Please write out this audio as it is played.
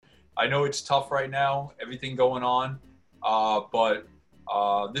I know it's tough right now, everything going on, but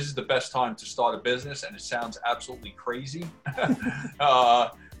this is the best time to start a business, and it sounds absolutely crazy.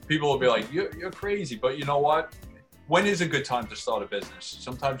 People will be like, you're crazy, but you know what? When is a good time to start a business?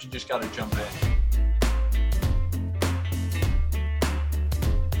 Sometimes you just got to jump in.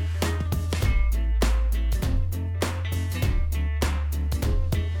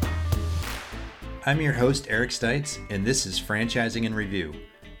 I'm your host, Eric Stites, and this is Franchising in Review,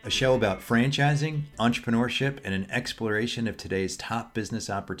 a show about franchising, entrepreneurship, and an exploration of today's top business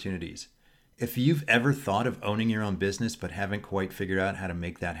opportunities. If you've ever thought of owning your own business but haven't quite figured out how to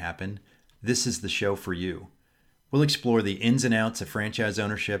make that happen, this is the show for you. We'll explore the ins and outs of franchise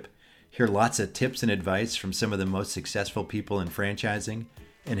ownership, hear lots of tips and advice from some of the most successful people in franchising,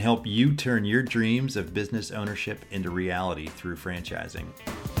 and help you turn your dreams of business ownership into reality through franchising.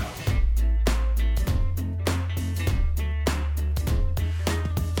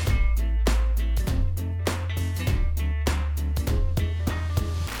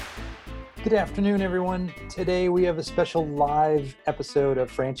 Good afternoon, everyone. Today we have a special live episode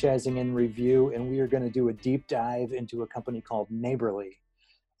of Franchising in Review, and we are going to do a deep dive into a company called Neighborly.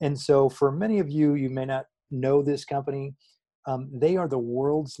 And so for many of you, you may not know this company. They are the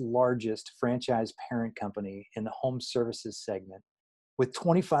world's largest franchise parent company in the home services segment, with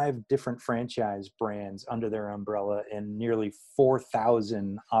 25 different franchise brands under their umbrella and nearly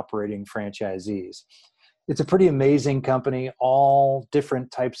 4,000 operating franchisees. It's a pretty amazing company, all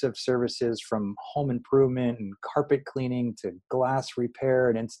different types of services from home improvement and carpet cleaning to glass repair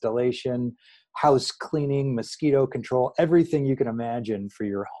and installation, house cleaning, mosquito control, everything you can imagine for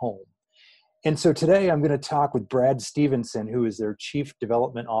your home. And so today I'm going to talk with Brad Stevenson, who is their Chief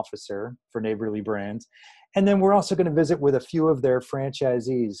Development Officer for Neighborly Brands. And then we're also going to visit with a few of their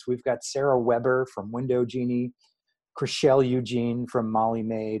franchisees. We've got Sarah Weber from Window Genie, Chriselle Eugene from Molly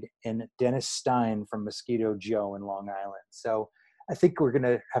Maid, and Dennis Stein from Mosquito Joe in Long Island. So I think we're going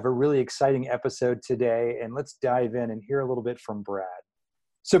to have a really exciting episode today, and let's dive in and hear a little bit from Brad.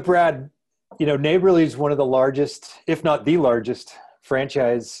 So Brad, Neighborly is one of the largest, if not the largest,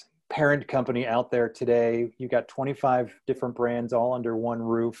 franchise parent company out there today. You got 25 different brands all under one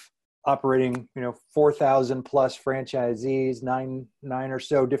roof, operating, 4,000 plus franchisees, nine or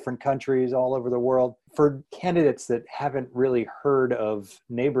so different countries all over the world. For candidates that haven't really heard of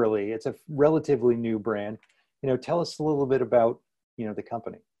Neighborly, it's a relatively new brand. Tell us a little bit about, the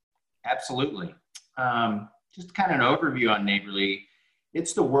company. Absolutely. Just kind of an overview on Neighborly.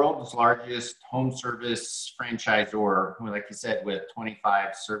 It's the world's largest home service franchisor, like you said, with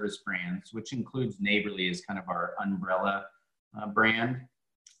 25 service brands, which includes Neighborly as kind of our umbrella brand.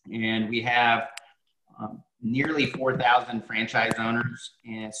 And we have nearly 4,000 franchise owners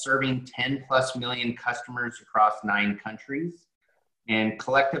and serving 10 plus million customers across 9 countries. And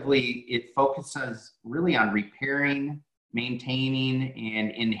collectively, it focuses really on repairing, maintaining,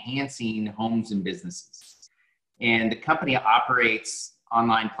 and enhancing homes and businesses. And the company operates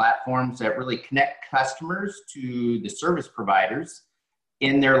online platforms that really connect customers to the service providers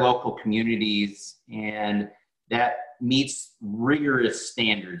in their local communities, and that meets rigorous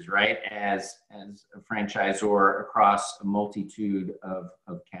standards, right, as a franchisor across a multitude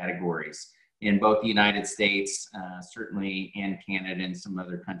of categories in both the United States, certainly, and Canada, and some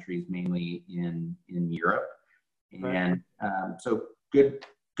other countries, mainly in Europe. And so good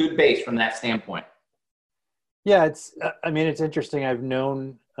base from that standpoint. Yeah, it's interesting. I've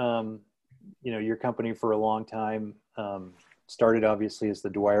known, your company for a long time. Started obviously as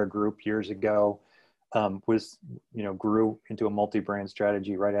the Dwyer Group years ago. Grew into a multi-brand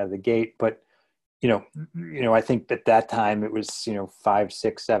strategy right out of the gate. But, I think at that time it was, 5,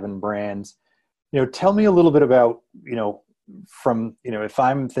 6, 7 brands. Tell me a little bit about, from, if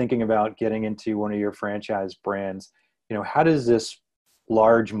I'm thinking about getting into one of your franchise brands, how does this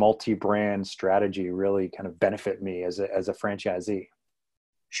large multi-brand strategy really kind of benefit me as a franchisee?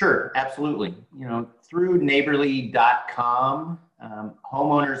 Sure, absolutely. Through neighborly.com,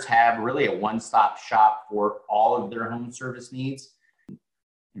 homeowners have really a one-stop shop for all of their home service needs.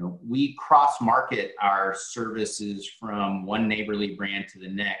 We cross-market our services from one Neighborly brand to the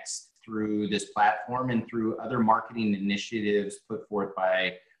next through this platform and through other marketing initiatives put forth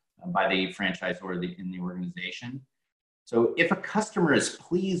by the franchisor in the organization. So if a customer is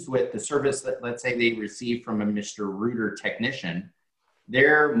pleased with the service that, let's say, they receive from a Mr. Rooter technician,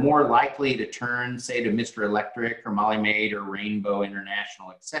 they're more likely to turn, say, to Mr. Electric or Molly Maid or Rainbow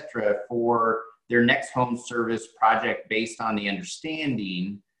International, et cetera, for their next home service project based on the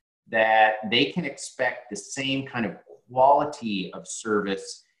understanding that they can expect the same kind of quality of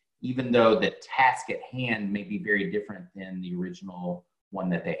service, even though the task at hand may be very different than the original one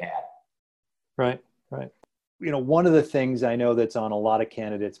that they had. Right, right. One of the things I know that's on a lot of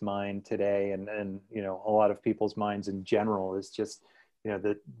candidates' mind today, and a lot of people's minds in general, is just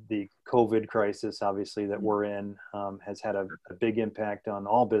the COVID crisis, obviously, that we're in, has had a big impact on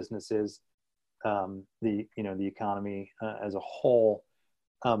all businesses, the economy as a whole.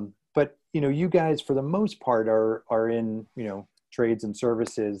 But you guys, for the most part, are in trades and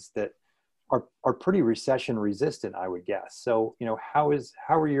services that are pretty recession resistant, I would guess. So how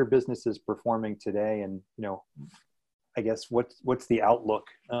are your businesses performing today, and I guess what's the outlook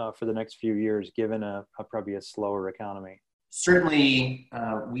for the next few years, given probably a slower economy? Certainly,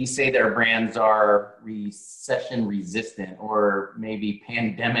 we say that our brands are recession resistant or maybe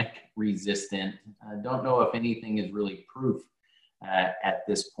pandemic resistant. I don't know if anything is really proof at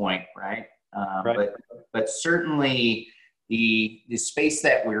this point, right? Right. But certainly the space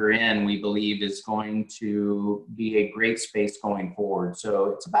that we're in, we believe, is going to be a great space going forward.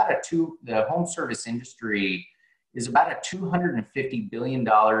 So it's about the home service industry is about a $250 billion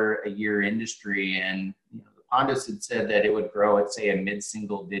a year industry, and Hondas had said that it would grow at, say, a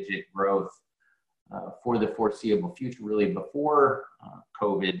mid-single digit growth for the foreseeable future, really before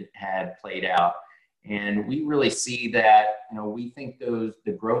COVID had played out. And we really see that, we think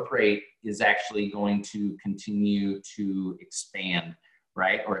the growth rate is actually going to continue to expand,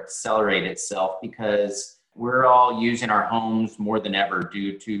 right? Or accelerate itself, because we're all using our homes more than ever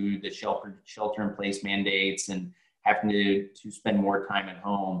due to the shelter in place mandates and having to spend more time at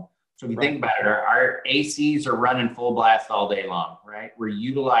home. So if you think about it, our ACs are running full blast all day long, right? We're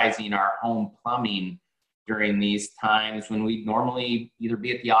utilizing our home plumbing during these times when we'd normally either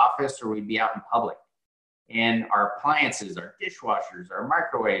be at the office or we'd be out in public. And our appliances, our dishwashers, our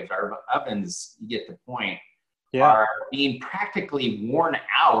microwaves, our ovens, you get the point, are being practically worn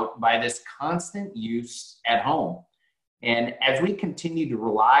out by this constant use at home. And as we continue to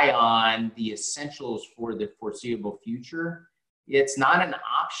rely on the essentials for the foreseeable future, it's not an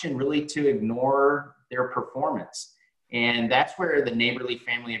option really to ignore their performance. And that's where the Neighborly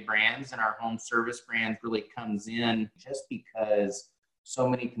family of brands and our home service brands really comes in, just because so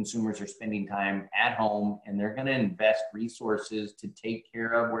many consumers are spending time at home and they're going to invest resources to take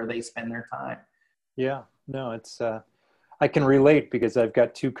care of where they spend their time. Yeah, no, it's, I can relate because I've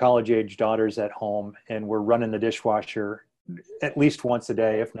got 2 college-age daughters at home, and we're running the dishwasher at least once a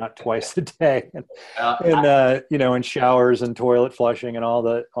day, if not twice a day, and showers and toilet flushing and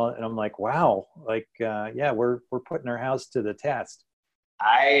and I'm like, wow, we're putting our house to the test.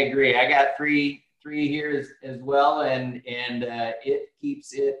 I agree. I got three here as well, and it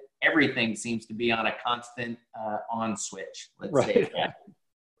keeps it. Everything seems to be on a constant on switch. Let's say that.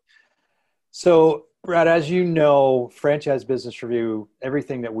 So, Brad, as you know, Franchise Business Review,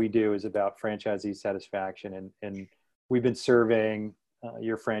 everything that we do is about franchisee satisfaction, and we've been surveying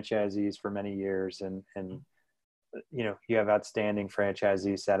your franchisees for many years, and you have outstanding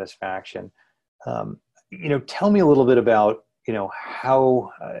franchisee satisfaction. Tell me a little bit about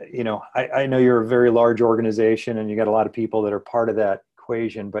how I know you're a very large organization and you got a lot of people that are part of that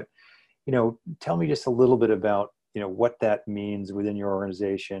equation, but tell me just a little bit about what that means within your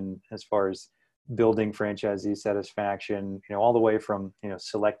organization as far as building franchisee satisfaction, all the way from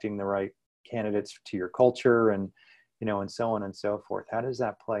selecting the right candidates to your culture and and so on and so forth. How does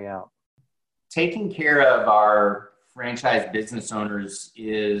that play out? Taking care of our franchise business owners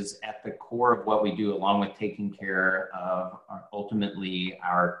is at the core of what we do, along with taking care of ultimately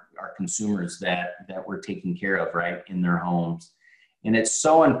our consumers that we're taking care of right in their homes. And it's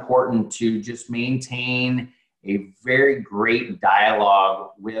so important to just maintain a very great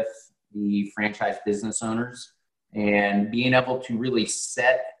dialogue with the franchise business owners and being able to really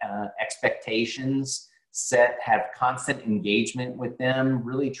set expectations, have constant engagement with them,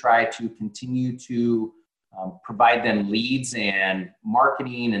 really try to continue to provide them leads and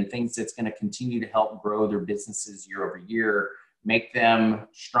marketing and things that's going to continue to help grow their businesses year over year, make them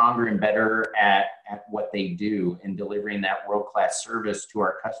stronger and better at what they do in delivering that world-class service to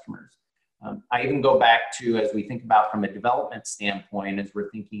our customers. I even go back to, as we think about from a development standpoint, as we're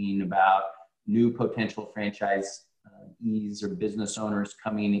thinking about new potential franchisees or business owners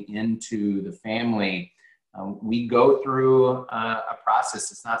coming into the family, we go through a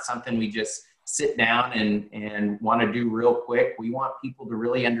process. It's not something we just sit down and want to do real quick. We want people to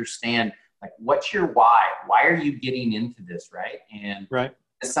really understand, like, what's your why? Why are you getting into this, right? And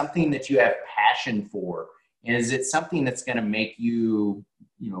it's something that you have passion for. And is it something that's going to make you,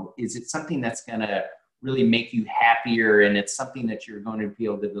 is it something that's going to really make you happier? And it's something that you're going to be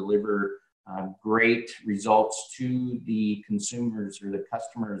able to deliver great results to the consumers or the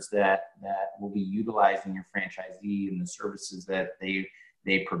customers that will be utilizing your franchisee and the services that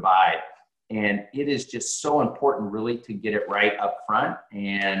they provide. And it is just so important really to get it right up front.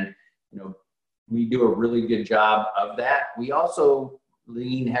 And, we do a really good job of that. We also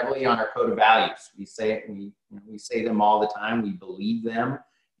lean heavily on our code of values. We say them all the time. We believe them.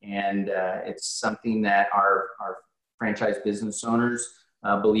 And it's something that our franchise business owners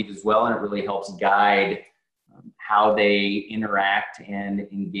believe as well. And it really helps guide how they interact and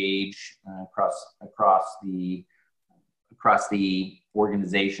engage across the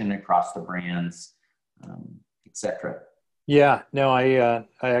organization, across the brands, et cetera. Yeah, no, I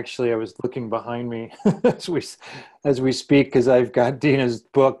was looking behind me as we speak, because I've got Dina's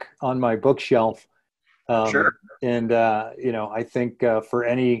book on my bookshelf. Sure. And I think for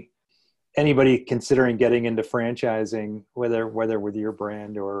anybody considering getting into franchising, whether with your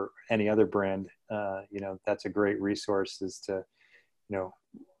brand or any other brand, that's a great resource, is to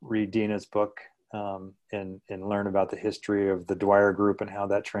read Dina's book and learn about the history of the Dwyer Group and how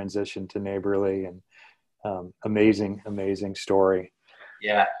that transitioned to Neighborly. And amazing story.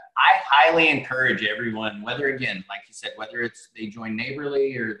 Yeah, I highly encourage everyone, whether it's they join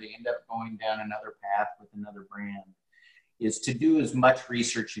Neighborly or they end up going down another path with another brand, is to do as much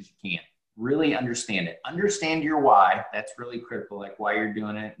research as you can. Really understand it. Understand your why. That's really critical, like why you're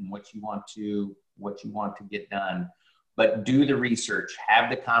doing it and what you want to get done. But do the research,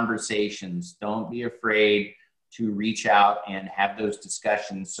 have the conversations. Don't be afraid to reach out and have those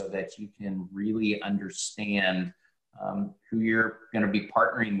discussions so that you can really understand who you're going to be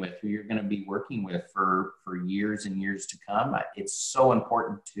partnering with, who you're going to be working with for years and years to come. It's so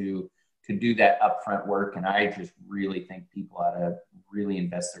important to do that upfront work. And I just really think people ought to really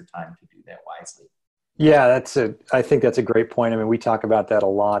invest their time to do that wisely. Yeah, I think that's a great point. I mean, we talk about that a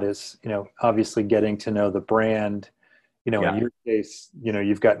lot, is, obviously getting to know the brand. In your case,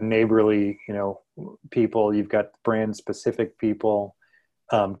 you've got Neighborly, people, you've got brand specific people,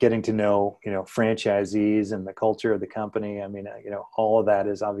 getting to know, franchisees and the culture of the company. I mean, all of that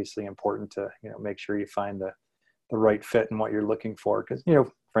is obviously important to, make sure you find the right fit in what you're looking for. Because,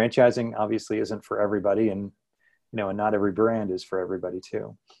 franchising obviously isn't for everybody, and, and not every brand is for everybody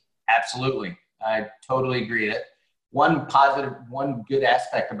too. Absolutely. I totally agree. That one good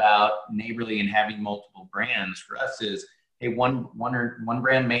aspect about Neighborly and having multiple brands for us is, hey, one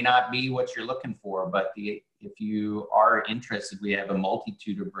brand may not be what you're looking for, but if you are interested, we have a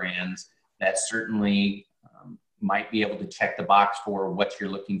multitude of brands that certainly might be able to check the box for what you're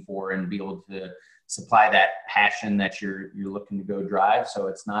looking for and be able to supply that passion that you're looking to go drive. So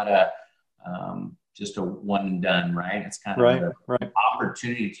it's not just a one and done, right? It's kind of an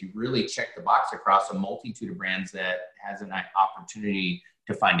opportunity to really check the box across a multitude of brands that has an opportunity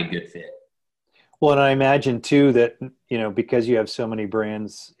to find a good fit. Well, and I imagine too that, because you have so many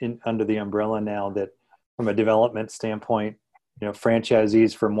brands under the umbrella now, that from a development standpoint,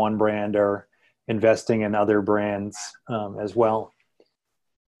 franchisees from one brand are investing in other brands as well.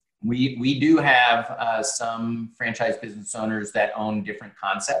 We do have some franchise business owners that own different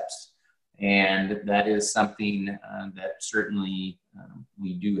concepts. And that is something that certainly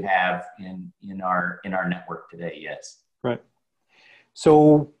we do have in our network today. Yes. Right.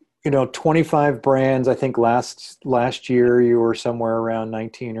 So, 25 brands. I think last year you were somewhere around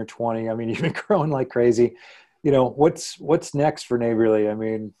 19 or 20. I mean, you've been growing like crazy. What's next for Neighborly? I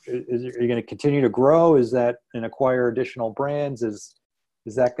mean, are you going to continue to grow? Is that and acquire additional brands? Is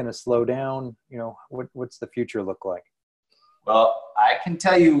that going to slow down? What's the future look like? Well, I can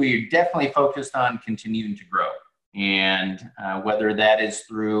tell you we're definitely focused on continuing to grow. And whether that is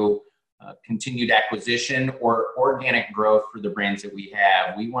through continued acquisition or organic growth for the brands that we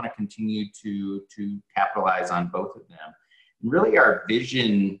have, we want to continue to capitalize on both of them. And really our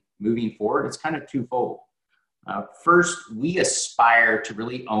vision moving forward is kind of twofold. First, we aspire to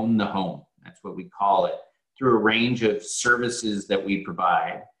really own the home. That's what we call it, through a range of services that we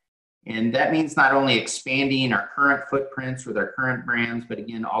provide. And that means not only expanding our current footprints with our current brands, but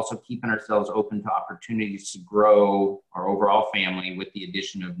again, also keeping ourselves open to opportunities to grow our overall family with the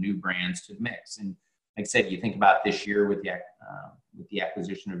addition of new brands to the mix. And like I said, you think about this year with the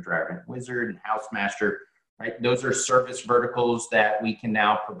acquisition of Driving Wizard and Housemaster, right? Those are service verticals that we can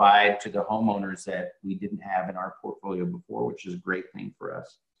now provide to the homeowners that we didn't have in our portfolio before, which is a great thing for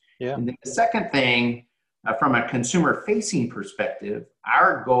us. Yeah. And then the second thing, from a consumer-facing perspective,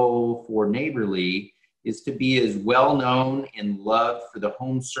 our goal for Neighborly is to be as well-known and loved for the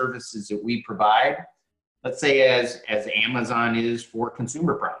home services that we provide, let's say as Amazon is for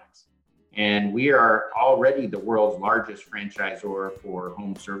consumer products. And we are already the world's largest franchisor for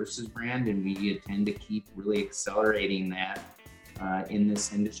home services brand, and we intend to keep really accelerating that in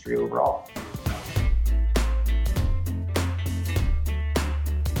this industry overall.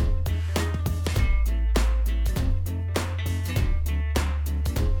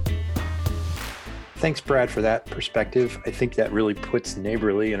 Thanks, Brad, for that perspective. I think that really puts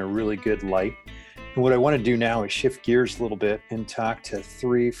Neighborly in a really good light. And what I want to do now is shift gears a little bit and talk to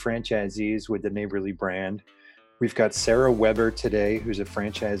three franchisees with the Neighborly brand. We've got Sarah Weber today, who's a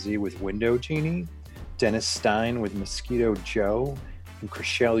franchisee with Window Genie, Dennis Stein with Mosquito Joe, and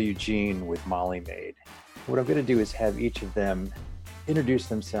Chriselle Eugene with Molly Maid. What I'm going to do is have each of them introduce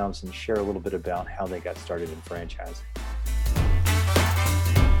themselves and share a little bit about how they got started in franchising.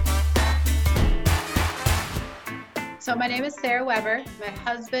 So my name is Sarah Weber. My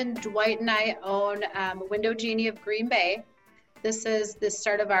husband Dwight and I own Window Genie of Green Bay. This is the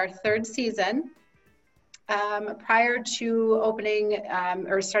start of our third season. Prior to opening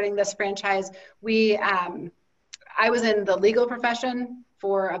or starting this franchise, I was in the legal profession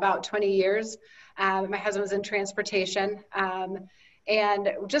for about 20 years. My husband was in transportation and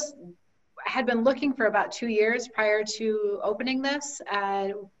just had been looking for about 2 years prior to opening this.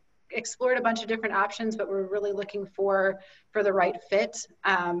 Explored a bunch of different options, but we're really looking for the right fit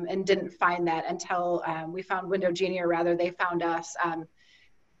and didn't find that until we found Window Genie, or rather they found us.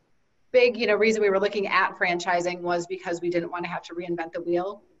 Big, reason we were looking at franchising was because we didn't want to have to reinvent the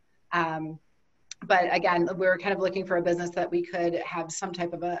wheel. But again, we were kind of looking for a business that we could have some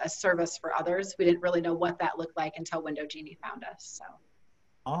type of a service for others. We didn't really know what that looked like until Window Genie found us. So.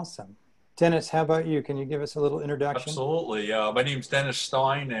 Awesome. Dennis, how about you? Can you give us a little introduction? Absolutely. My name's Dennis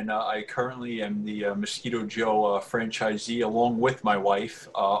Stein, and I currently am the Mosquito Joe franchisee along with my wife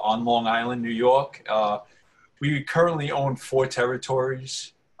on Long Island, New York. We currently own 4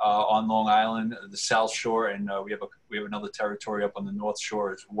 territories on Long Island, the South Shore, and we have another territory up on the North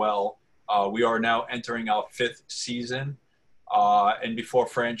Shore as well. We are now entering our 5th season, and before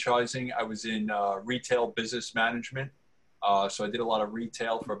franchising, I was in retail business management. So I did a lot of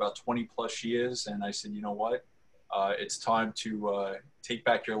retail for about 20 plus years, and I said, you know what, it's time to take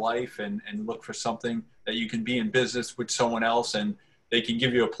back your life and look for something that you can be in business with someone else, and they can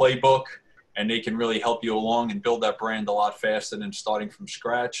give you a playbook and they can really help you along and build that brand a lot faster than starting from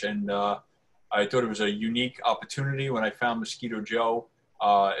scratch. And I thought it was a unique opportunity when I found Mosquito Joe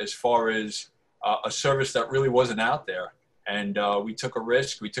as far as a service that really wasn't out there. And we took a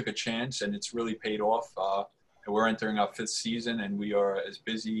risk, we took a chance, and it's really paid off. And we're entering our 5th season, and we are as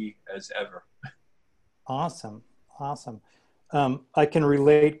busy as ever. Awesome. I can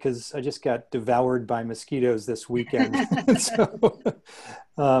relate because I just got devoured by mosquitoes this weekend. So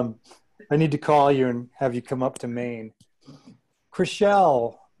I need to call you and have you come up to Maine.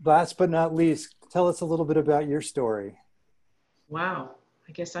 Chriselle, last but not least, tell us a little bit about your story. Wow.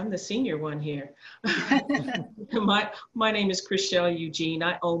 I guess I'm the senior one here. My name is Chriselle Eugene.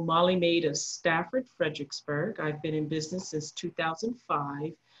 I own Molly Maid of Stafford, Fredericksburg. I've been in business since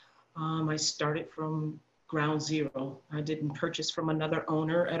 2005. I started from ground zero. I didn't purchase from another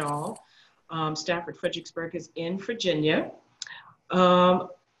owner at all. Stafford, Fredericksburg is in Virginia.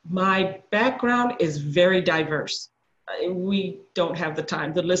 My background is very diverse. We don't have the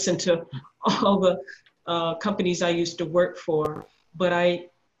time to listen to all the companies I used to work for. But I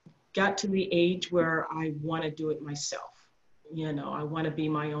got to the age where I want to do it myself. I want to be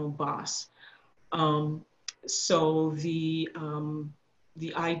my own boss. So the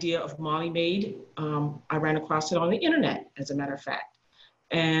idea of Molly Maid, I ran across it on the internet, as a matter of fact.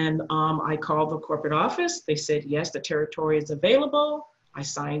 And I called the corporate office. They said, yes, the territory is available. I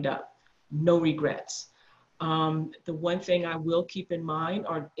signed up. No regrets. The one thing I will keep in mind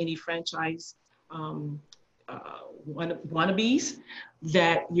are any franchise wannabes,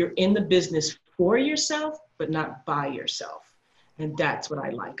 that you're in the business for yourself, but not by yourself. And that's what I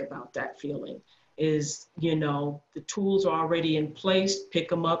like about that feeling is, the tools are already in place, pick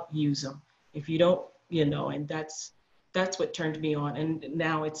them up, use them. If you don't, and that's what turned me on. And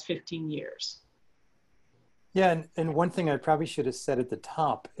now it's 15 years. Yeah. And one thing I probably should have said at the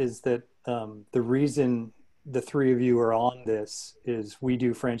top is that the reason the 3 of you are on this is we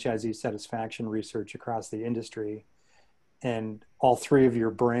do franchisee satisfaction research across the industry, and all 3 of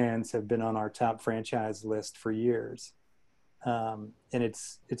your brands have been on our top franchise list for years. And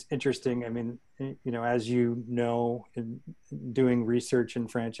it's interesting. I mean, as you know, in doing research and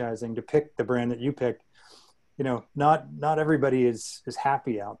franchising, to pick the brand that you picked, not everybody is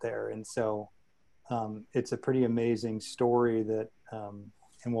happy out there. And so it's a pretty amazing story that,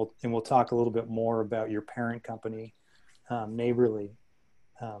 and we'll talk a little bit more about your parent company, Neighborly.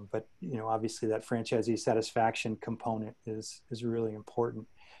 But obviously that franchisee satisfaction component is really important.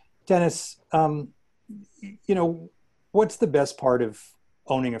 Dennis, what's the best part of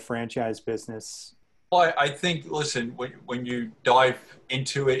owning a franchise business? Well, I think, listen, when you dive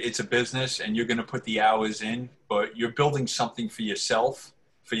into it, it's a business and you're going to put the hours in, but you're building something for yourself,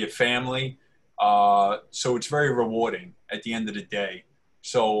 for your family. So it's very rewarding at the end of the day.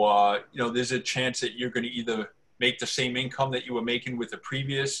 So, there's a chance that you're going to either make the same income that you were making with the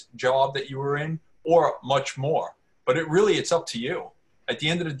previous job that you were in, or much more. But it's up to you. At the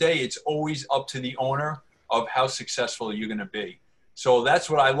end of the day, it's always up to the owner of how successful you're going to be. So that's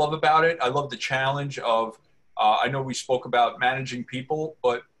what I love about it. I love the challenge of, I know we spoke about managing people,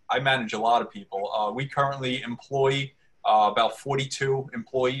 but I manage a lot of people. We currently employ about 42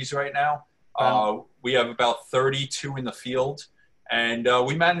 employees right now. Wow. We have about 32 in the field, and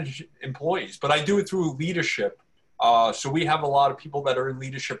we manage employees, but I do it through leadership. So we have a lot of people that are in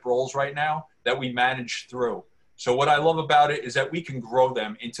leadership roles right now that we manage through. So what I love about it is that we can grow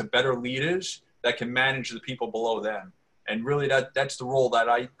them into better leaders that can manage the people below them. And really that's the role that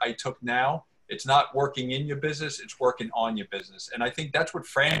I took now. It's not working in your business, it's working on your business. And I think that's what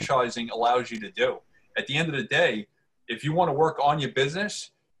franchising allows you to do. At the end of the day, if you want to work on your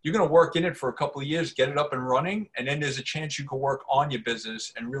business, you're going to work in it for a couple of years, get it up and running, and then there's a chance you can work on your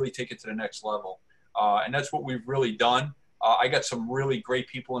business and really take it to the next level. And that's what we've really done. I got some really great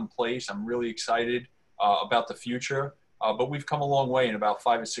people in place. I'm really excited about the future. But we've come a long way in about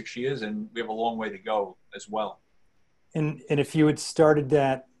 5 or 6 years, and we have a long way to go as well. And if you had started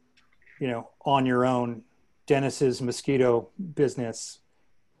that, on your own, Dennis's mosquito business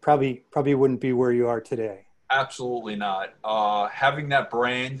probably wouldn't be where you are today. Absolutely not. Having that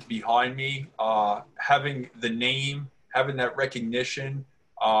brand behind me, having the name, having that recognition,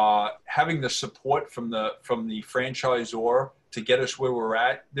 having the support from the franchisor to get us where we're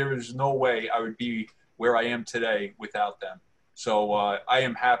at, there is no way I would be where I am today without them. So I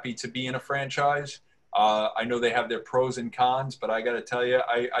am happy to be in a franchise. I know they have their pros and cons, but I got to tell you,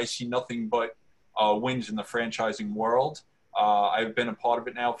 I see nothing but wins in the franchising world. I've been a part of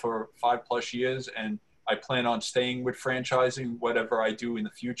it now for 5+ years, and I plan on staying with franchising, whatever I do in the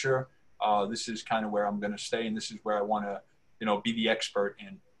future. This is kind of where I'm going to stay, and this is where I want to, be the expert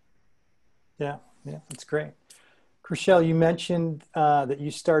in. Yeah, that's great. Chriselle, you mentioned that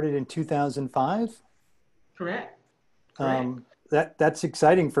you started in 2005. Correct. That's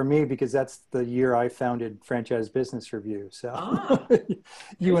exciting for me because that's the year I founded Franchise Business Review. So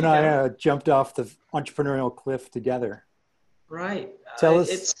you and I jumped off the entrepreneurial cliff together. Right. Tell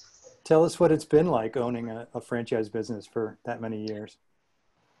us what it's been like owning a franchise business for that many years.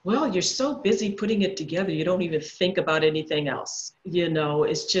 Well, you're so busy putting it together, you don't even think about anything else.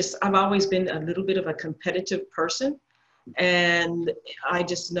 It's just, I've always been a little bit of a competitive person, and I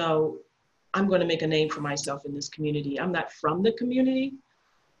just know I'm going to make a name for myself in this community. I'm not from the community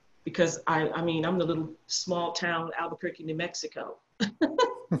because I'm the little small town, Albuquerque, New Mexico.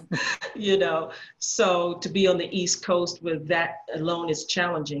 So to be on the East Coast with that alone is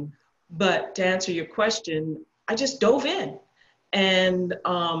challenging. But to answer your question, I just dove in and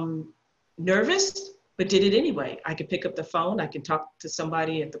nervous, but did it anyway. I could pick up the phone. I could talk to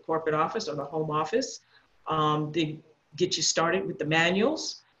somebody at the corporate office or the home office. They get you started with the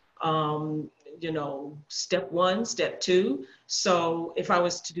manuals. Step 1, step 2. So if I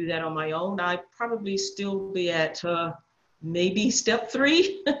was to do that on my own, I'd probably still be at maybe step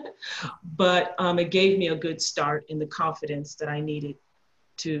 3, but it gave me a good start in the confidence that I needed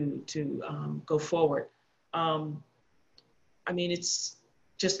to go forward. It's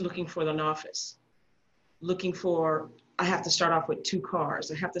just looking for an office, I have to start off with 2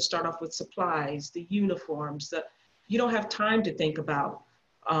 cars. I have to start off with supplies, the uniforms, you don't have time to think about,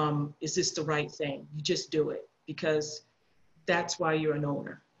 is this the right thing? You just do it because that's why you're an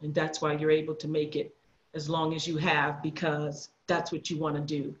owner, and that's why you're able to make it as long as you have, because that's what you want to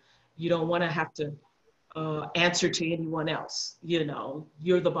do. You don't want to have to answer to anyone else. You're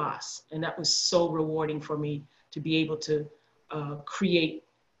the boss. And that was so rewarding for me to be able to create,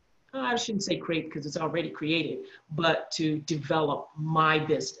 I shouldn't say create because it's already created, but to develop my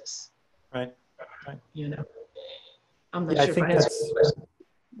business. Right. I'm not sure if I answered the question.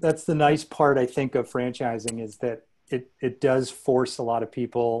 That's the nice part, I think, of franchising is that it does force a lot of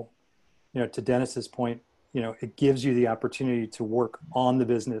people, to Dennis's point, it gives you the opportunity to work on the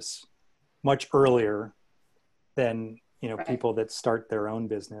business much earlier than, Right. people that start their own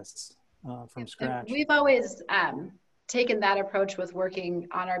business from scratch. We've always taken that approach with working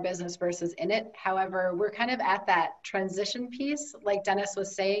on our business versus in it. However, we're kind of at that transition piece. Like Dennis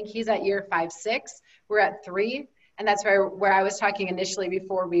was saying, he's at year 5, 6, we're at 3. And that's where I was talking initially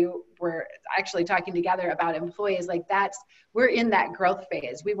before we were actually talking together about employees. Like we're in that growth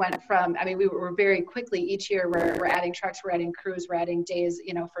phase. We went from, we were very quickly each year we're adding trucks, we're adding crews, we're adding days,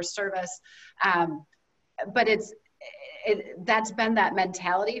 for service. But that's been that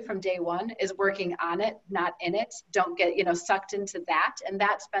mentality from day one, is working on it, not in it. Don't get, sucked into that. And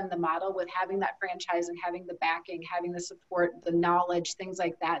that's been the model with having that franchise and having the backing, having the support, the knowledge, things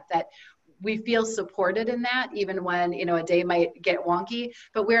like that, that we feel supported in that, even when, a day might get wonky.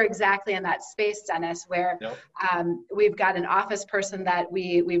 But we're exactly in that space, Dennis, where we've got an office person that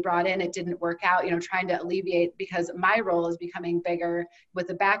we brought in. It didn't work out, trying to alleviate, because my role is becoming bigger with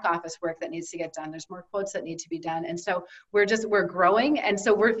the back office work that needs to get done. There's more quotes that need to be done. And so we're growing. And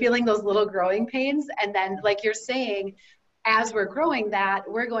so we're feeling those little growing pains. And then, like you're saying, as we're growing that,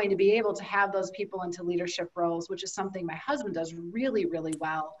 we're going to be able to have those people into leadership roles, which is something my husband does really, really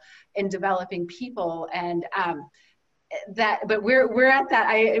well in developing people. And but we're at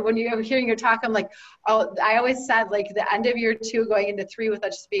that. When you're hearing your talk, I'm like, oh, I always said like the end of year 2 going into 3 with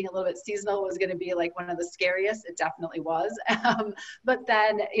us just being a little bit seasonal was going to be like one of the scariest. It definitely was. But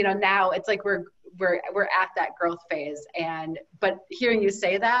then, now it's like we're at that growth phase. But hearing you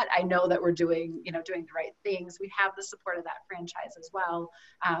say that, I know that we're doing the right things. We have the support of that franchise as well,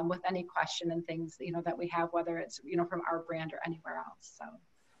 with any question and things, that we have, whether it's, from our brand or anywhere else. So.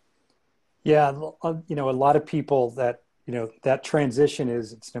 Yeah. A lot of people that, that transition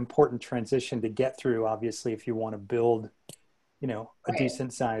it's an important transition to get through, obviously, if you want to build, a Right.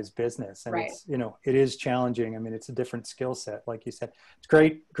 decent sized business. And Right. it's, it is challenging. I mean, it's a different skill set. Like you said, it's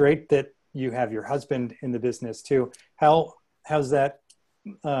great that you have your husband in the business too. How's that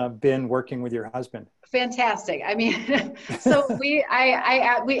been working with your husband? Fantastic. I mean, so we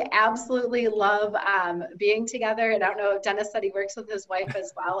absolutely love being together. And I don't know if Dennis said he works with his wife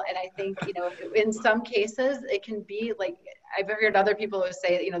as well. And I think, in some cases it can be like, I've heard other people who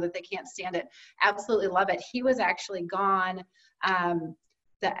say, that they can't stand it. Absolutely love it. He was actually gone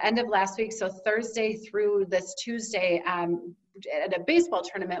the end of last week. So Thursday through this Tuesday at a baseball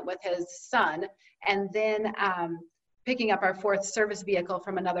tournament with his son. And then picking up our 4th service vehicle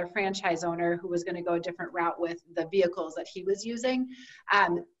from another franchise owner who was going to go a different route with the vehicles that he was using.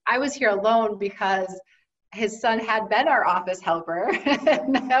 I was here alone because his son had been our office helper.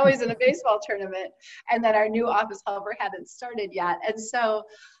 Now he's in a baseball tournament, and then our new office helper hadn't started yet. And so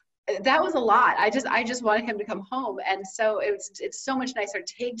that was a lot. I just wanted him to come home. And so it's so much nicer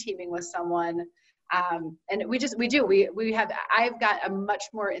tag teaming with someone. And I've got a much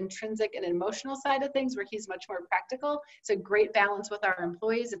more intrinsic and emotional side of things where he's much more practical. It's a great balance with our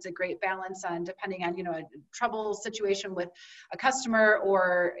employees. It's a great balance on depending on, a trouble situation with a customer,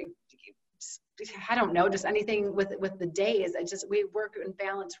 or I don't know, just anything with the days. We work and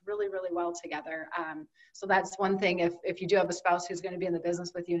balance really, really well together. So that's one thing. If you do have a spouse who's going to be in the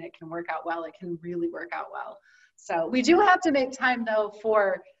business with you and it can work out well, it can really work out well. So we do have to make time though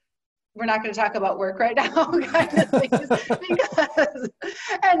we're not going to talk about work right now, kind of things, because,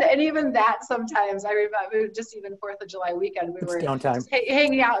 and even that sometimes, I remember just even 4th of July weekend, we were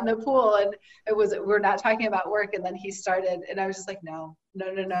hanging out in the pool, and we're not talking about work, and then he started, and I was just like, no. So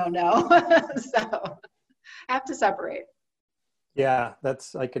I have to separate. Yeah,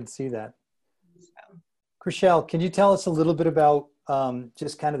 I can see that. So. Chriselle, can you tell us a little bit about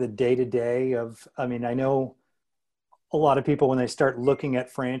just kind of the day-to-day of, I know a lot of people, when they start looking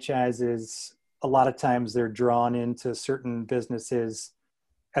at franchises, a lot of times they're drawn into certain businesses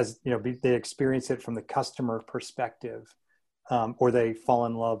as, they experience it from the customer perspective, or they fall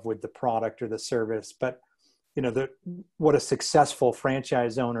in love with the product or the service. But, what a successful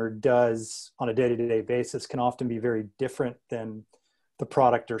franchise owner does on a day-to-day basis can often be very different than the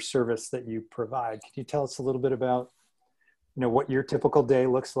product or service that you provide. Can you tell us a little bit about, what your typical day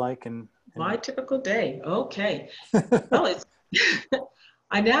looks like? And my typical day. Okay. Well,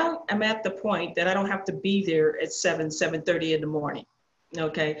 I now am at the point that I don't have to be there at 7:30 in the morning.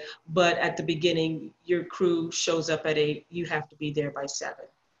 Okay. But at the beginning, your crew shows up at 8, you have to be there by 7.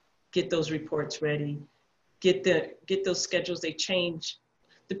 Get those reports ready, get those schedules. They change.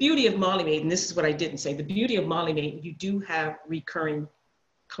 The beauty of Molly Maid, and this is what I didn't say, the beauty of Molly Maid, you do have recurring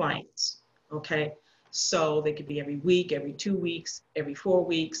clients. Okay. So they could be every week, every 2 weeks, every 4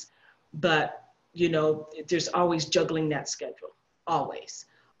 weeks. But, there's always juggling that schedule, always.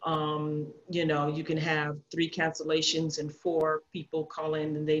 You can have 3 cancellations and 4 people call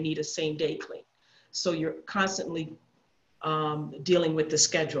in and they need a same day clean. So you're constantly dealing with the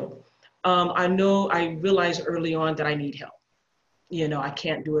schedule. I realized early on that I need help. I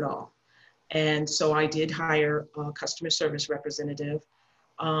can't do it all. And so I did hire a customer service representative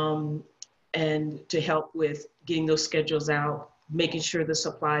and to help with getting those schedules out, making sure the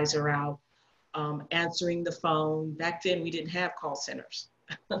supplies are out, answering the phone. Back then, we didn't have call centers.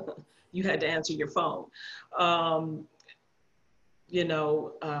 You had to answer your phone.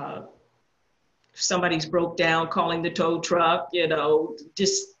 somebody's broke down, calling the tow truck, you know,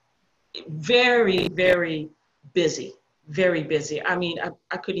 just very, very busy, very busy. I mean,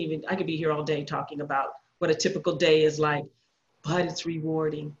 I could be here all day talking about what a typical day is like, but it's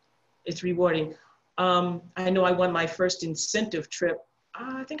rewarding. It's rewarding. I know I won my first incentive trip.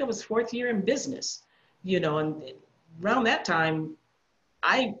 I think I was 4th year in business, you know, and around that time,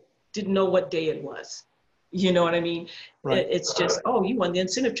 I didn't know what day it was. You know what I mean? Right. It's just, oh, you won the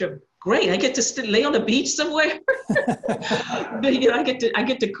incentive trip. Great. I get to lay on the beach somewhere. But, you know, I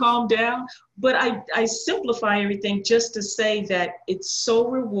get to calm down. But I simplify everything just to say that it's so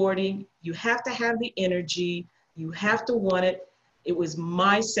rewarding. You have to have the energy. You have to want it. It was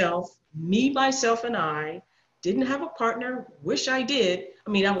myself, and I. Didn't have a partner. Wish I did. I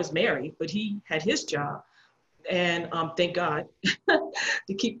mean, I was married, but he had his job. And thank God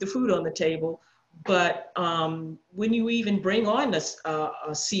to keep the food on the table. But when you even bring on a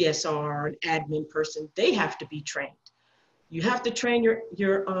CSR, an admin person, they have to be trained. You have to train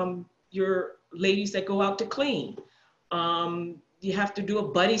your ladies that go out to clean. You have to do a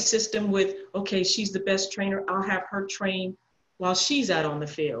buddy system with, okay, she's the best trainer. I'll have her train while she's out on the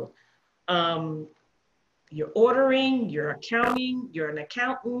field. You're ordering, you're accounting, you're an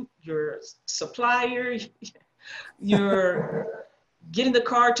accountant, you're a supplier, you're getting the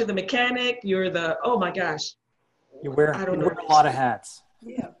car to the mechanic, you're the, oh my gosh. You wear a lot of hats.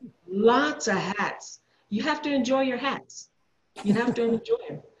 Yeah, lots of hats. You have to enjoy your hats. You have to enjoy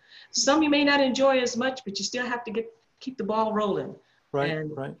them. Some you may not enjoy as much, but you still have to keep the ball rolling. Right,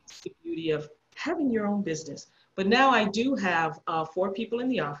 and right. It's the beauty of having your own business. But now I do have 4 people in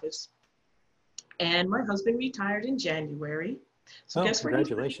the office, and my husband retired in January. So guess where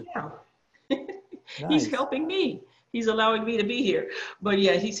congratulations. He's now? He's helping me. He's allowing me to be here. But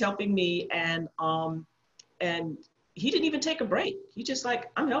yeah, he's helping me, and he didn't even take a break. He just like,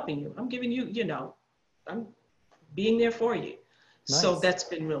 I'm helping you. I'm giving you, you know, I'm being there for you. Nice. So that's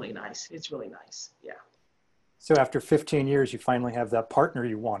been really nice. It's really nice. Yeah. So after 15 years, you finally have that partner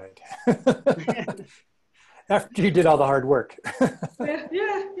you wanted. After you did all the hard work.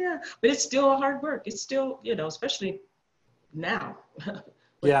 yeah. But it's still hard work. It's still, you know, especially now.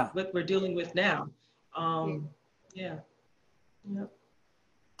 What we're dealing with now. Yeah.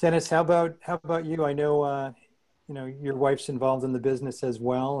 Dennis, how about you? I know, you know, your wife's involved in the business as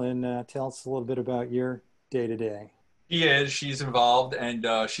well, and tell us a little bit about your day-to-day. She's involved, and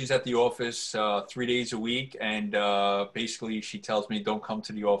she's at the office 3 days a week, and basically she tells me don't come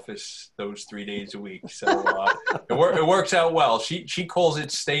to the office those 3 days a week. So it works out well. She calls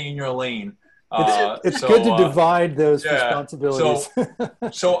it stay in your lane. It's good to divide those responsibilities.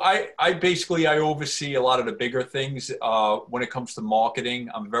 So I basically oversee a lot of the bigger things when it comes to marketing.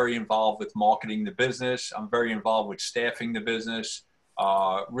 I'm very involved with marketing the business. I'm very involved with staffing the business,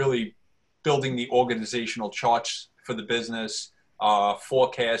 really building the organizational charts for the business,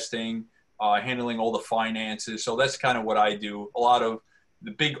 forecasting, handling all the finances. So that's kind of what I do. A lot of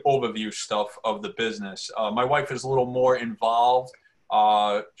the big overview stuff of the business. My wife is a little more involved.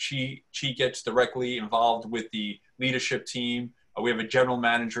 She gets directly involved with the leadership team. We have a general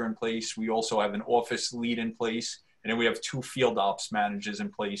manager in place. We also have an office lead in place. And then we have 2 field ops managers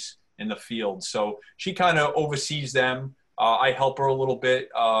in place in the field. So she kind of oversees them. I help her a little bit.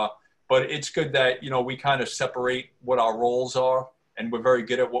 But it's good that, you know, we kind of separate what our roles are, and we're very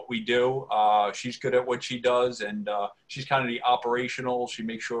good at what we do. She's good at what she does, and she's kind of the operational. She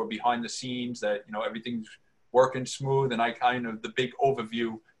makes sure behind the scenes that, you know, everything's working smooth, and I kind of, the big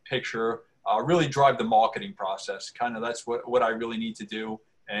overview picture, really drive the marketing process. Kind of that's what I really need to do,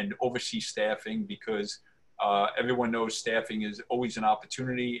 and oversee staffing, because everyone knows staffing is always an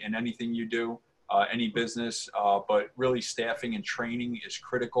opportunity in anything you do, any business, but really staffing and training is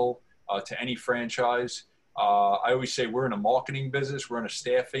critical to any franchise. I always say we're in a marketing business, we're in a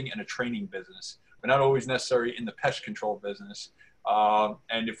staffing and a training business. We're not always necessarily in the pest control business.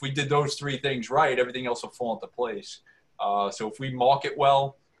 And if we did those 3 things right, everything else will fall into place. So if we market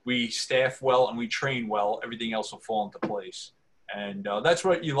well, we staff well, and we train well, everything else will fall into place. And that's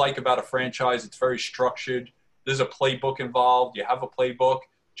what you like about a franchise. It's very structured. There's a playbook involved. You have a playbook,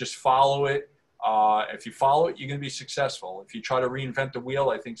 just follow it. If you follow it, you're going to be successful. If you try to reinvent the wheel,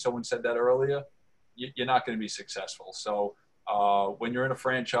 I think someone said that earlier, you're not going to be successful. So when you're in a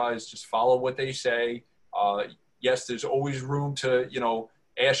franchise, just follow what they say. Yes, there's always room to, you know,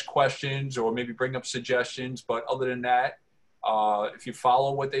 ask questions or maybe bring up suggestions. But other than that, if you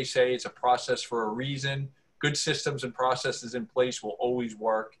follow what they say, it's a process for a reason. Good systems and processes in place will always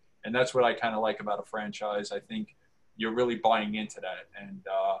work. And that's what I kind of like about a franchise. I think you're really buying into that. And,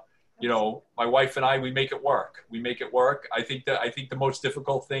 you know, my wife and I, we make it work. We make it work. I think the most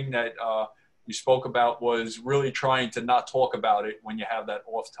difficult thing that you spoke about was really trying to not talk about it when you have that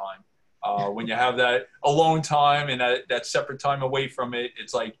off time. When you have that alone time and that separate time away from it,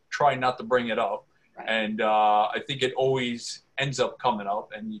 it's like try not to bring it up. Right. And I think it always ends up coming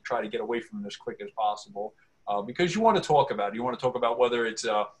up, and you try to get away from it as quick as possible because you want to talk about it. You want to talk about whether it's,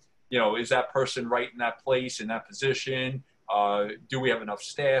 is that person right in that place, in that position? Do we have enough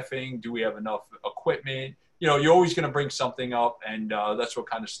staffing? Do we have enough equipment? You're always going to bring something up, and that's what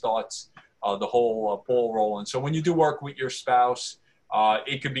kind of starts the whole ball rolling. So when you do work with your spouse,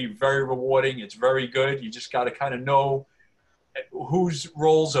 it can be very rewarding. It's very good. You just got to kind of know whose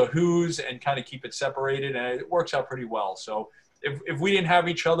roles are whose and kind of keep it separated, and it works out pretty well. So if we didn't have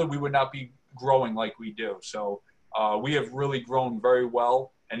each other, we would not be growing like we do. So we have really grown very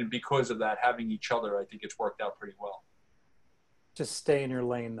well, and because of that, having each other, I think it's worked out pretty well. Just stay in your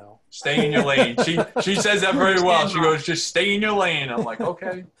lane, though. Stay in your lane. She says that very well. She goes, just stay in your lane. I'm like,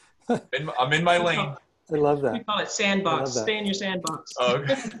 okay, I'm in my lane. I love that. We call it sandbox. Stay in your sandbox.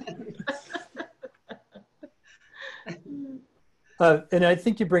 Okay. And I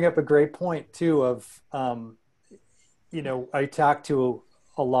think you bring up a great point too of, I talk to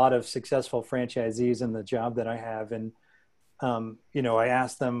a lot of successful franchisees in the job that I have. And, I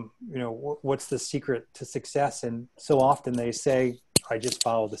ask them, what's the secret to success? And so often they say, I just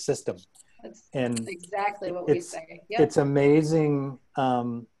follow the system. That's and exactly what we say. Yep. It's amazing,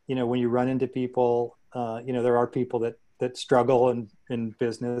 when you run into people, there are people that struggle in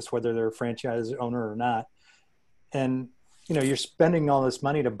business, whether they're a franchise owner or not. And, you're spending all this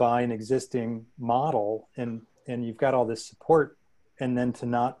money to buy an existing model and you've got all this support, and then to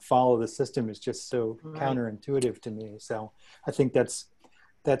not follow the system is just so counterintuitive to me. So I think that's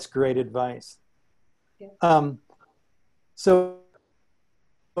great advice. Yeah. So,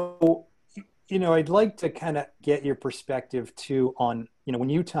 I'd like to kind of get your perspective too on, when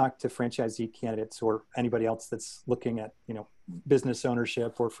you talk to franchisee candidates or anybody else that's looking at, business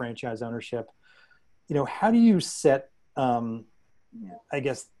ownership or franchise ownership, how do you set, I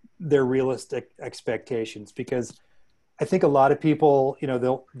guess, their realistic expectations? Because I think a lot of people,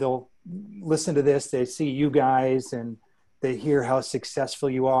 they'll listen to this, they see you guys and they hear how successful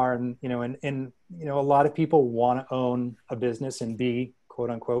you are. And, a lot of people want to own a business and be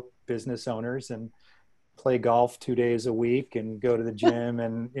quote unquote business owners and play golf 2 days a week and go to the gym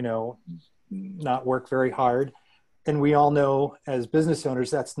and, not work very hard. And we all know as business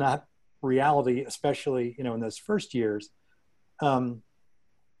owners, that's not reality, especially, in those first years.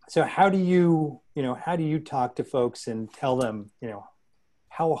 So how do you talk to folks and tell them,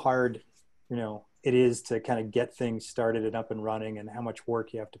 how hard, it is to kind of get things started and up and running and how much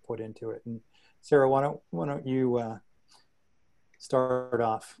work you have to put into it? And Sarah, why don't you start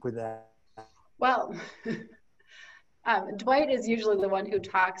off with that? Well, Dwight is usually the one who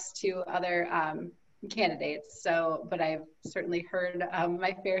talks to other candidates. So, but I've certainly heard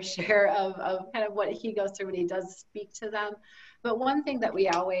my fair share of kind of what he goes through when he does speak to them. But one thing that we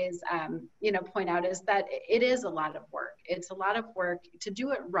always, point out is that it is a lot of work. It's a lot of work to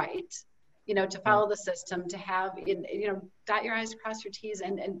do it right, to follow the system, to have, dot your I's, cross your T's,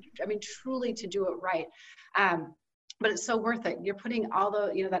 and I mean, truly to do it right. But it's so worth it. You're putting all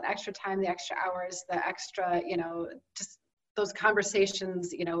the, that extra time, the extra hours, the extra, just those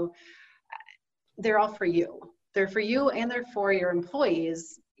conversations, they're all for you. They're for you and they're for your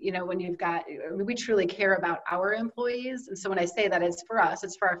employees. When you've got, we truly care about our employees. And so when I say that, it's for us,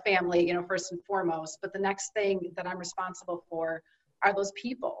 it's for our family, first and foremost. But the next thing that I'm responsible for are those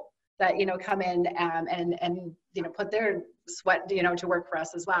people that, come in and put their sweat, to work for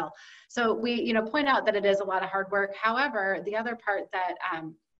us as well. So we, point out that it is a lot of hard work. However, the other part that,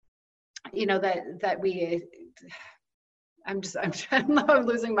 that we, I'm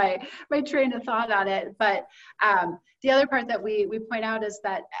losing my train of thought on it. But the other part that we point out is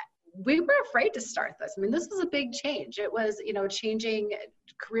that we were afraid to start this. I mean, this was a big change. It was, changing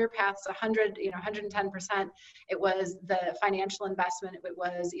career paths 110%. It was the financial investment. It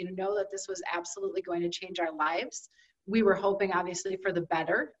was, know that this was absolutely going to change our lives. We were hoping, obviously, for the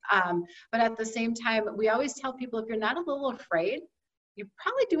better. But at the same time, we always tell people, if you're not a little afraid, you're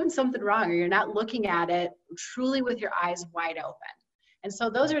probably doing something wrong, or you're not looking at it truly with your eyes wide open. And so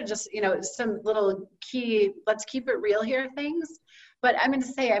those are just, some little key, let's keep it real here things. But I'm going to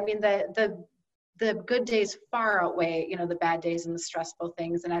say, I mean, the good days far outweigh, the bad days and the stressful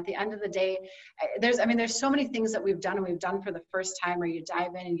things. And at the end of the day, there's so many things that we've done for the first time, where you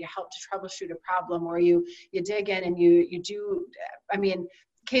dive in and you help to troubleshoot a problem, or you dig in and you do,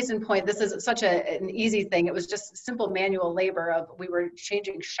 case in point, this is such an easy thing. It was just simple manual labor of, we were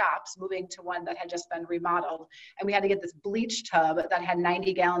changing shops, moving to one that had just been remodeled. And we had to get this bleach tub that had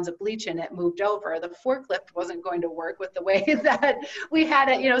 90 gallons of bleach in it moved over. The forklift wasn't going to work with the way that we had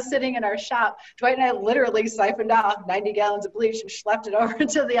it, sitting in our shop. Dwight and I literally siphoned off 90 gallons of bleach and schlepped it over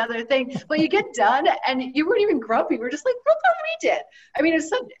to the other thing. But you get done and you weren't even grumpy. We're just like, look what we did. I mean,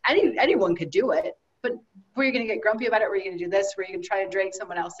 anyone could do it. But were you going to get grumpy about it? Were you going to do this? Were you going to try to drag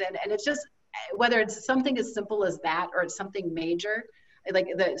someone else in? And it's just, whether it's something as simple as that or it's something major, like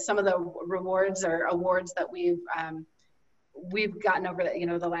some of the rewards or awards that we've gotten over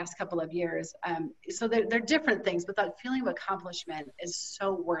the last couple of years. So they're different things, but that feeling of accomplishment is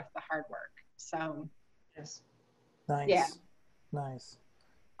so worth the hard work. So, yes. Nice. Yeah. Nice.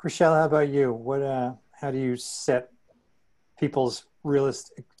 Chriselle, how about you? How do you set people's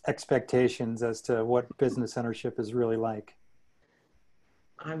realistic expectations as to what business ownership is really like?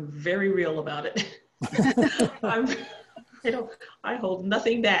 I'm very real about it. I hold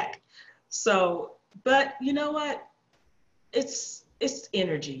nothing back. So, but you know what? It's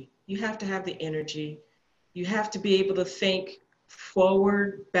energy. You have to have the energy. You have to be able to think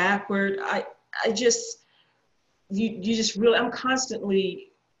forward, backward. You just really, I'm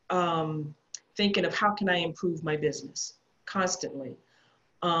constantly thinking of how can I improve my business, constantly.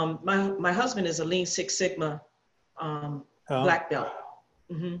 My husband is a Lean Six Sigma black belt.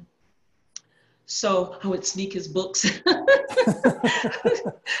 Mm-hmm. So I would sneak his books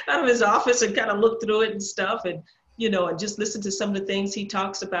out of his office and kind of look through it and stuff, and and just listen to some of the things he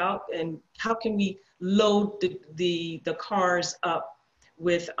talks about, and how can we load the cars up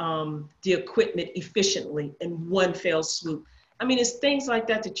with the equipment efficiently in one fell swoop. I mean, it's things like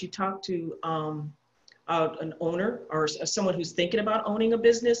that you talk to an owner or someone who's thinking about owning a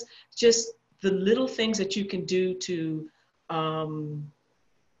business, just the little things that you can do to,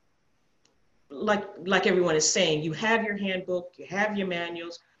 like everyone is saying, you have your handbook, you have your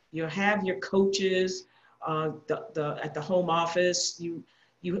manuals, you have your coaches at the home office, you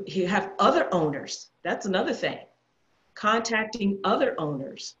have other owners. That's another thing. Contacting other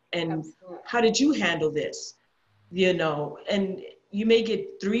owners and Absolutely. How did you handle this? And you may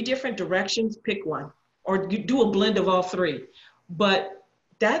get 3 different directions, pick one. Or you do a blend of all 3. But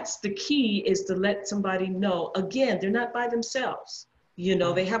that's the key, is to let somebody know, again, they're not by themselves.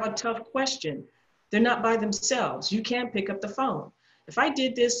 They have a tough question. They're not by themselves. You can pick up the phone. If I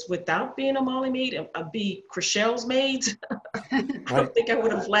did this without being a Molly maid, I'd be Chriselle's maid. I don't think I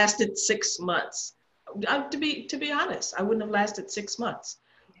would have lasted 6 months. To be honest, I wouldn't have lasted 6 months.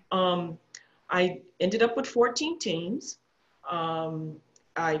 I ended up with 14 teams.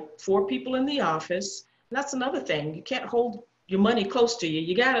 4 people in the office. And that's another thing. You can't hold your money close to you.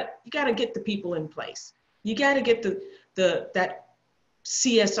 You gotta get the people in place. You gotta get that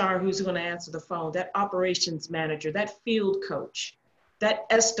CSR who's going to answer the phone, that operations manager, that field coach, that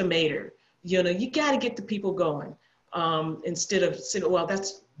estimator. You gotta get the people going. Instead of saying, well,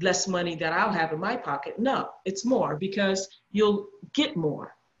 that's less money that I'll have in my pocket. No, it's more, because you'll get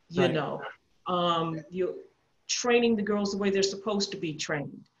more. You're training the girls the way they're supposed to be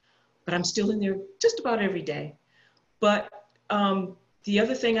trained. But I'm still in there just about every day. But the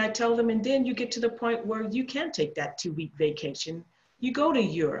other thing I tell them, and then you get to the point where you can take that 2-week vacation. You go to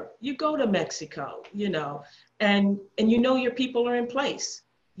Europe, you go to Mexico, and your people are in place,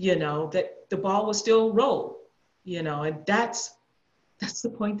 that the ball will still roll, and that's the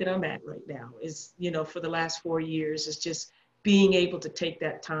point that I'm at right now, is, for the last 4 years, is just being able to take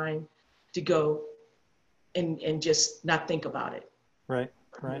that time to go and just not think about it. Right.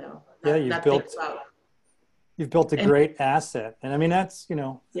 Yeah, you've built a great asset. And I mean, that's,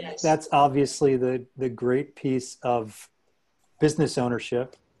 yes. That's obviously the great piece of business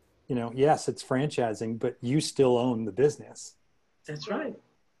ownership. Yes, it's franchising, but you still own the business. That's right.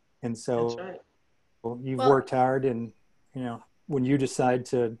 And so that's right. You've worked hard, and, when you decide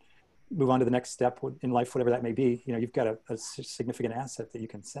to move on to the next step in life, whatever that may be, you've got a significant asset that you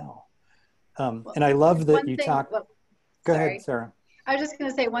can sell. And I love that you talk. Go ahead, Sarah. I was just going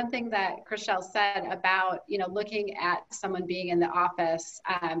to say one thing that Chriselle said about, looking at someone being in the office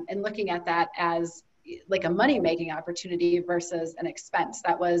and looking at that as like a money-making opportunity versus an expense.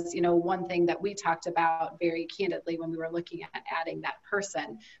 That was, one thing that we talked about very candidly when we were looking at adding that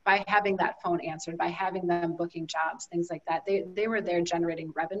person. By having that phone answered, by having them booking jobs, things like that, they were there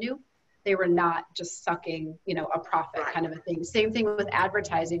generating revenue. They were not just sucking, a profit kind of a thing. Same thing with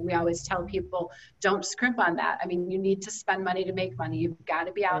advertising. We always tell people, don't scrimp on that. I mean, you need to spend money to make money. You've got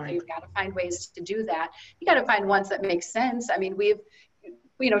to be out there. You've got to find ways to do that. You got to find ones that make sense. I mean, we've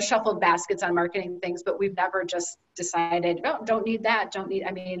shuffled baskets on marketing things, but we've never just decided, oh, don't need that, I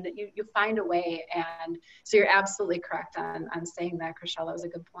mean, you find a way. And so you're absolutely correct on saying that, Chriselle. That was a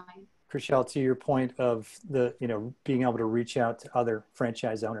good point. Chriselle, to your point of the, being able to reach out to other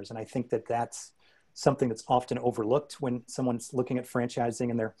franchise owners. And I think that that's something that's often overlooked when someone's looking at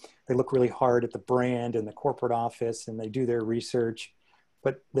franchising, and they look really hard at the brand and the corporate office, and they do their research,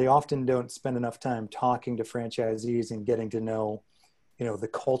 but they often don't spend enough time talking to franchisees and getting to know, the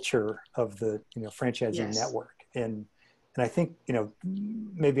culture of the, franchising Yes. network. And I think,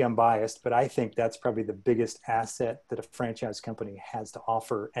 maybe I'm biased, but I think that's probably the biggest asset that a franchise company has to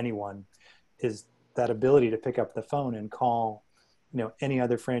offer anyone, is that ability to pick up the phone and call, any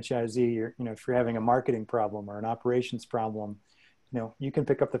other franchisee, or, if you're having a marketing problem or an operations problem, you can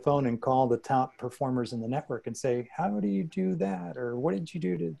pick up the phone and call the top performers in the network and say, how do you do that? Or what did you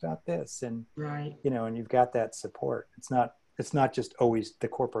do about this? And, Right. And you've got that support. It's not just always the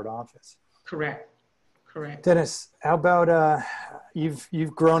corporate office. Correct. Dennis, how about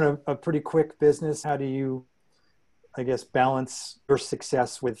you've grown a pretty quick business. How do you, I guess, balance your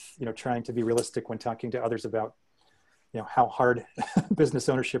success with, trying to be realistic when talking to others about, how hard business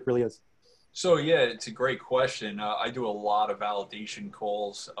ownership really is? So yeah, it's a great question. I do a lot of validation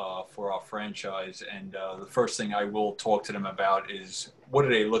calls for our franchise, and the first thing I will talk to them about is, what are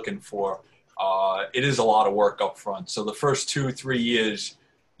they looking for? It is a lot of work up front. So the first 2-3 years,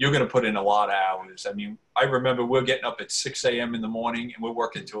 you're going to put in a lot of hours. I mean, I remember we're getting up at 6 a.m. in the morning and we're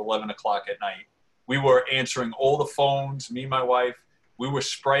working till 11 o'clock at night. We were answering all the phones, me and my wife. We were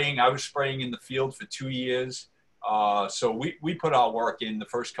spraying. I was spraying in the field for 2 years. So we put our work in the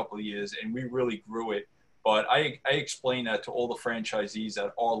first couple of years, and we really grew it. But I explain that to all the franchisees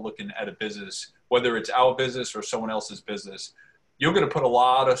that are looking at a business, whether it's our business or someone else's business. You're going to put a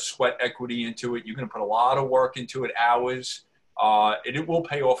lot of sweat equity into it. You're going to put a lot of work into it, hours. And it will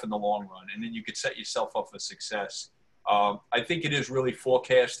pay off in the long run, and then you could set yourself up for success. I think it is really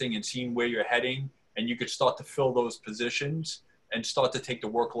forecasting and seeing where you're heading, and you could start to fill those positions and start to take the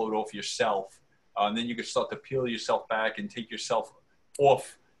workload off yourself. And then you could start to peel yourself back and take yourself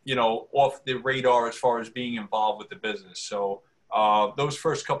off the radar as far as being involved with the business. So those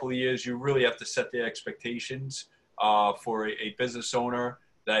first couple of years, you really have to set the expectations for a business owner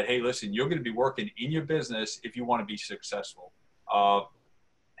that, hey, listen, you're going to be working in your business if you want to be successful.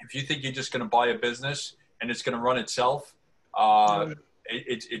 If you think you're just going to buy a business and it's going to run itself,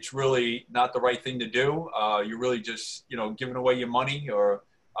 it's really not the right thing to do. You're really just, giving away your money, or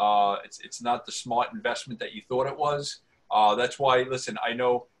it's not the smart investment that you thought it was. That's why, listen, I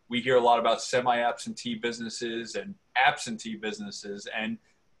know we hear a lot about semi-absentee businesses and absentee businesses, and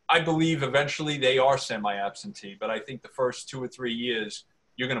I believe eventually they are semi-absentee, but I think the first 2 or 3 years,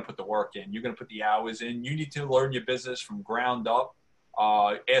 you're going to put the work in. You're going to put the hours in. You need to learn your business from ground up,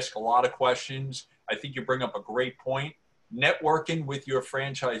 ask a lot of questions. I think you bring up a great point. Networking with your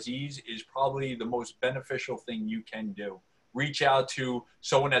franchisees is probably the most beneficial thing you can do. Reach out to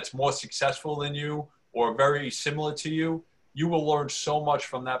someone that's more successful than you or very similar to you. You will learn so much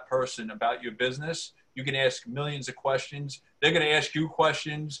from that person about your business. You can ask millions of questions. They're going to ask you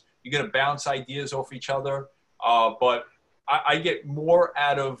questions. You're going to bounce ideas off each other. But I get more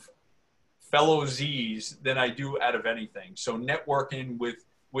out of fellow Z's than I do out of anything. So networking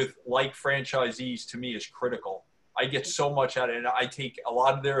with like franchisees to me is critical. I get so much out of it. I take a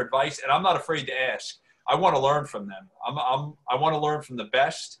lot of their advice, and I'm not afraid to ask. I want to learn from them. I want to learn from the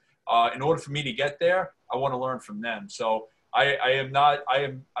best. In order for me to get there, I want to learn from them. So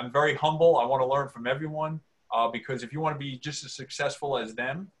I'm very humble. I want to learn from everyone, because if you want to be just as successful as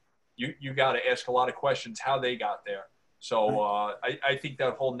them, you got to ask a lot of questions how they got there. So I think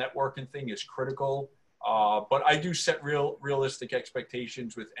that whole networking thing is critical. But I do set realistic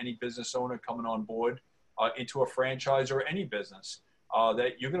expectations with any business owner coming on board into a franchise or any business,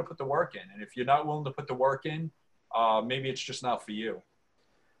 that you're going to put the work in. And if you're not willing to put the work in, maybe it's just not for you.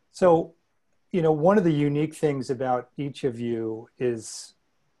 So, one of the unique things about each of you is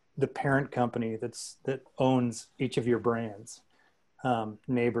the parent company that owns each of your brands,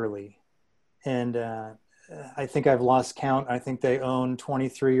 Neighborly. And I think I've lost count. I think they own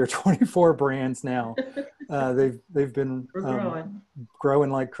 23 or 24 brands now. They've been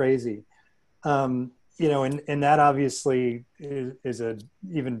growing like crazy. And that obviously is an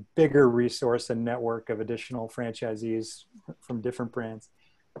even bigger resource and network of additional franchisees from different brands.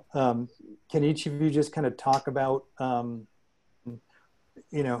 Can each of you just kind of talk about, some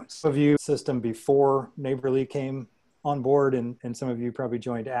of you system before Neighborly came on board, and some of you probably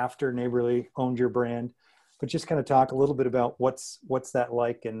joined after Neighborly owned your brand, but just kind of talk a little bit about what's that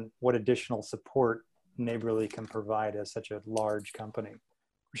like and what additional support Neighborly can provide as such a large company.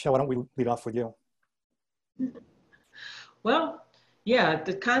 Rochelle, why don't we lead off with you? Well, yeah,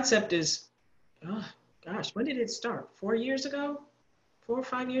 the concept is, oh, gosh, when did it start? 4 years ago? 4 or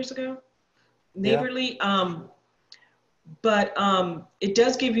 5 years ago? Neighborly. But it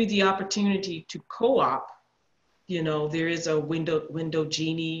does give you the opportunity to co-op. You know, there is a window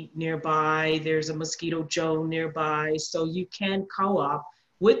genie nearby. There's a Mosquito Joe nearby. So you can co-op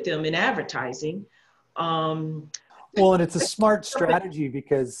with them in advertising. Well, and it's a smart strategy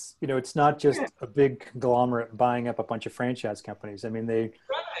because, you know, it's not just a big conglomerate buying up a bunch of franchise companies. I mean,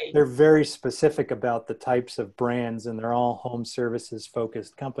 they're very specific about the types of brands, and they're all home services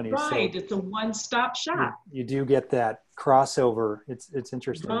focused companies. Right, So it's a one-stop shop. you do get that crossover. It's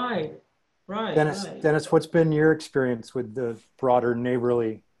interesting. Right. Dennis, what's been your experience with the broader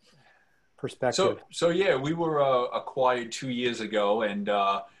Neighborly perspective? So yeah, we were acquired 2 years ago, and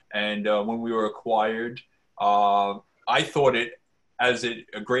when we were acquired, I thought it as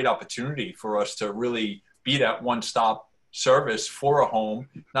a great opportunity for us to really be that one-stop service for a home.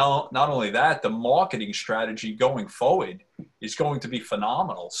 Not only that, the marketing strategy going forward is going to be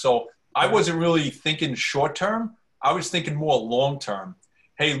phenomenal. So I wasn't really thinking short-term. I was thinking more long-term.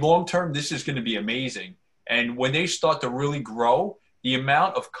 Hey, long-term, this is going to be amazing. And when they start to really grow, the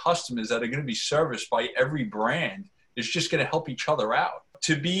amount of customers that are going to be serviced by every brand is just going to help each other out.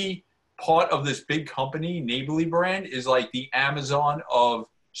 To be part of this big company, Neighborly brand, is like the Amazon of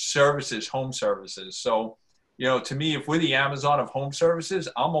services, home services. So, you know, to me, if we're the Amazon of home services,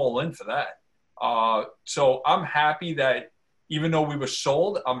 I'm all in for that. So I'm happy that even though we were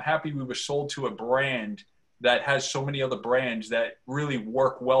sold, I'm happy we were sold to a brand that has so many other brands that really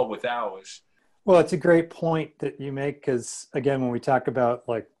work well with ours. Well, it's a great point that you make because, again, when we talk about,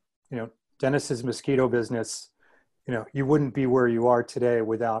 like, you know, Dennis's mosquito business, you know, you wouldn't be where you are today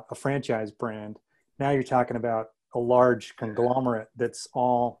without a franchise brand. Now you're talking about a large conglomerate that's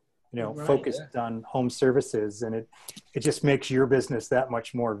all, you know, focused on home services, and it just makes your business that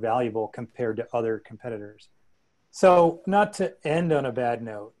much more valuable compared to other competitors. So, not to end on a bad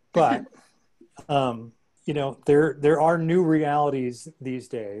note, but you know, there are new realities these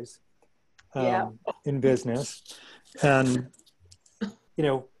days in business, and you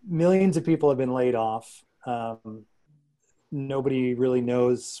know, millions of people have been laid off. Nobody really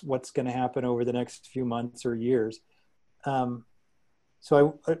knows what's going to happen over the next few months or years.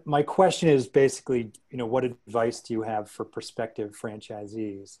 So my question is basically, you know, what advice do you have for prospective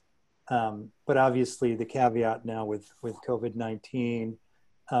franchisees? But obviously the caveat now with COVID-19,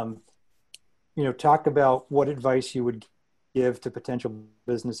 you know, talk about what advice you would give to potential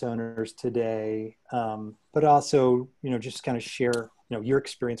business owners today, but also, you know, just kind of share, you know, your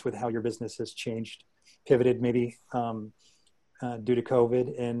experience with how your business has changed, pivoted maybe due to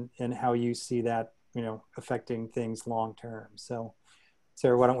COVID, and how you see that, you know, affecting things long term. So,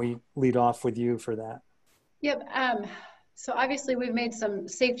 Sarah, why don't we lead off with you for that? Yep. So obviously we've made some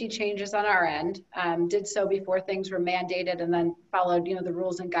safety changes on our end, did so before things were mandated, and then followed, you know, the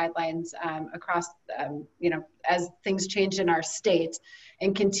rules and guidelines across, you know, as things changed in our state,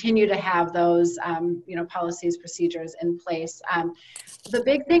 and continue to have those, you know, policies, procedures in place. The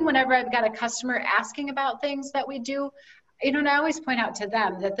big thing whenever I've got a customer asking about things that we do, you know, and I always point out to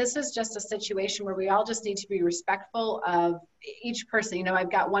them that this is just a situation where we all just need to be respectful of each person. You know,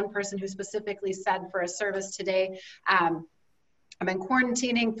 I've got one person who specifically said for a service today, I've been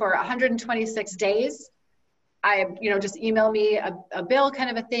quarantining for 126 days. You know, just email me a bill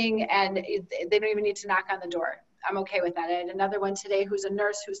kind of a thing, and they don't even need to knock on the door. I'm okay with that. I had another one today who's a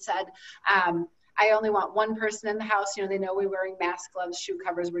nurse who said, I only want one person in the house. You know, they know we're wearing masks, gloves, shoe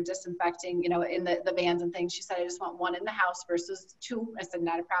covers, we're disinfecting, you know, in the vans and things. She said, I just want one in the house versus two. I said,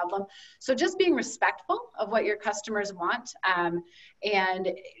 not a problem. So just being respectful of what your customers want,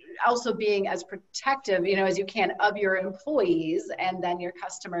 and also being as protective, you know, as you can of your employees and then your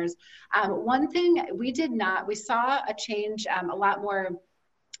customers. One thing we saw a change, a lot more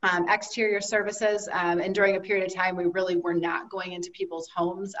exterior services, and during a period of time we really were not going into people's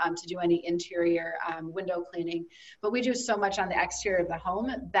homes to do any interior window cleaning, but we do so much on the exterior of the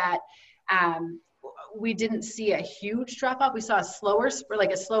home that we didn't see a huge drop off. We saw a slower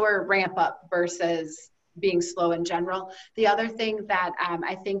ramp up versus being slow in general. The other thing that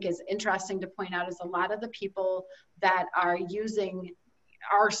I think is interesting to point out is a lot of the people that are using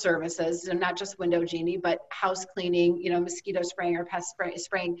our services, and not just Window Genie, but house cleaning, you know, mosquito spraying or pest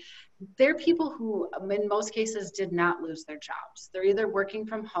spraying, they're people who in most cases did not lose their jobs. They're either working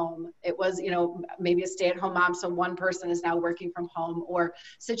from home. It was, you know, maybe a stay-at-home mom, so one person is now working from home, or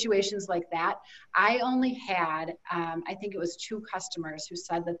situations like that. I only had, I think it was 2 customers who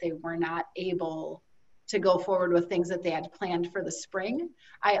said that they were not able to go forward with things that they had planned for the spring.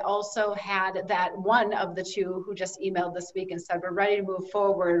 I also had that one of the two who just emailed this week and said, we're ready to move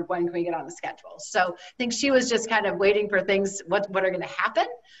forward. When can we get on the schedule? So I think she was just kind of waiting for things, what are going to happen.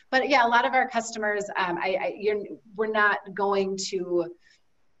 But yeah, a lot of our customers, we're not going to,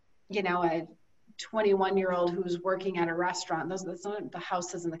 a 21-year-old who's working at a restaurant. That's not the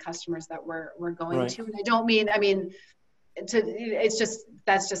houses and the customers that we're going right. to. And I don't mean,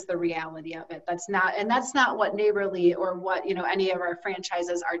 that's just the reality of it. That's not what Neighborly or what, any of our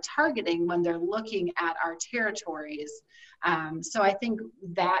franchises are targeting when they're looking at our territories. So I think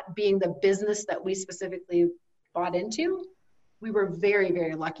that being the business that we specifically bought into, we were very,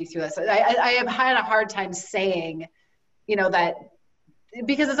 very lucky through this. I have had a hard time saying, that,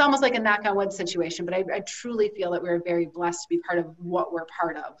 because it's almost like a knock on wood situation, but I truly feel that we're very blessed to be part of what we're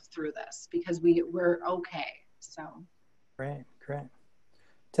part of through this, because we're okay. So. Great.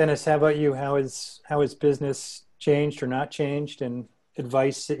 Dennis, how about you? How has business changed or not changed, and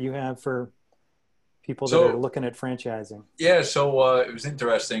advice that you have for people that are looking at franchising? Yeah, so it was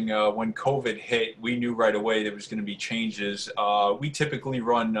interesting. When COVID hit, we knew right away there was going to be changes. We typically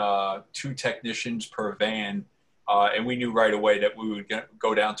run 2 technicians per van, and we knew right away that we would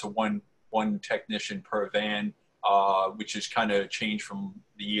go down to one technician per van, which is kind of changed from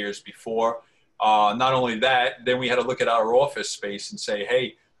the years before. Not only that, then we had to look at our office space and say,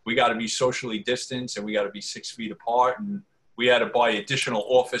 hey, we got to be socially distanced and we got to be 6 feet apart. And we had to buy additional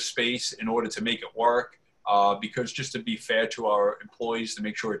office space in order to make it work, because just to be fair to our employees, to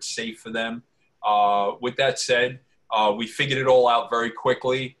make sure it's safe for them. With that said, we figured it all out very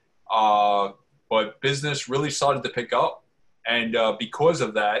quickly, but business really started to pick up. And because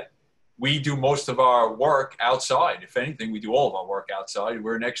of that, we do most of our work outside. If anything, we do all of our work outside.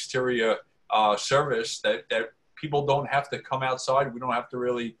 We're an exterior service that people don't have to come outside. We don't have to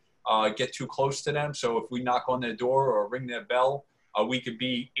really get too close to them. So if we knock on their door or ring their bell, we could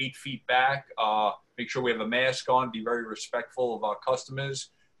be 8 feet back, make sure we have a mask on, be very respectful of our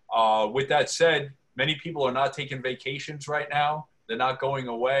customers. With that said, many people are not taking vacations right now. They're not going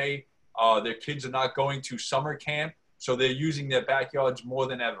away. Their kids are not going to summer camp. So they're using their backyards more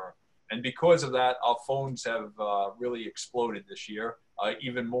than ever. And because of that, our phones have really exploded this year,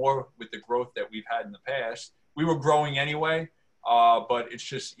 even more with the growth that we've had in the past. We were growing anyway, but it's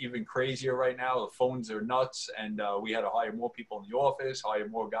just even crazier right now. The phones are nuts, and we had to hire more people in the office, hire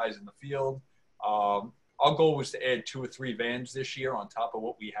more guys in the field. Our goal was to add 2 or 3 vans this year on top of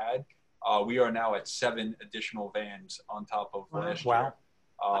what we had. We are now at 7 additional vans on top of last year.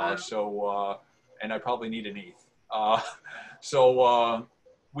 And I probably need an 8th. So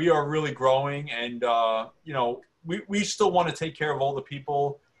we are really growing, and we still want to take care of all the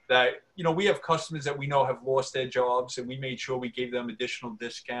people that, we have customers that we know have lost their jobs, and we made sure we gave them additional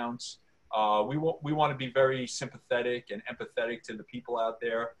discounts. We want to be very sympathetic and empathetic to the people out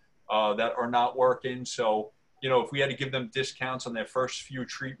there that are not working. So, if we had to give them discounts on their first few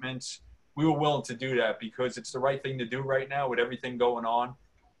treatments, we were willing to do that because it's the right thing to do right now with everything going on.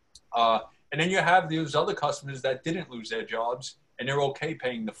 And then you have those other customers that didn't lose their jobs, and they're okay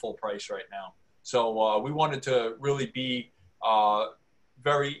paying the full price right now. So we wanted to really be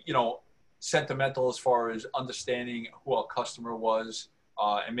very, sentimental as far as understanding who our customer was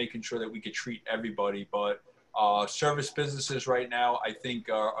and making sure that we could treat everybody. But service businesses right now, I think,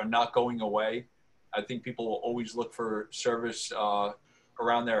 are not going away. I think people will always look for service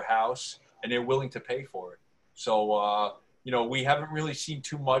around their house, and they're willing to pay for it. So, we haven't really seen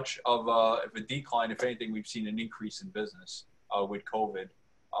too much of a decline. If anything, we've seen an increase in business with COVID,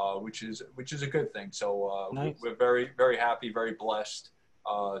 which is a good thing. So nice. We're very, very happy, very blessed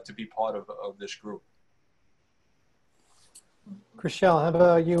to be part of this group. Chriselle, how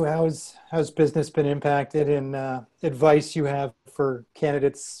about you? How's business been impacted, and advice you have for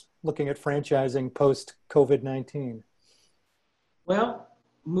candidates looking at franchising post COVID-19? Well,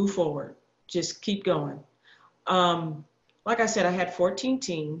 move forward. Just keep going. Like I said, I had 14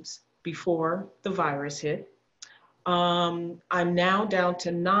 teams before the virus hit. I'm now down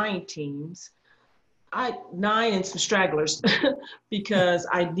to 9 teams. 9 and some stragglers because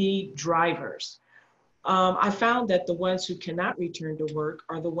I need drivers. I found that the ones who cannot return to work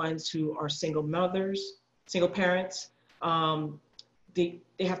are the ones who are single mothers, single parents. They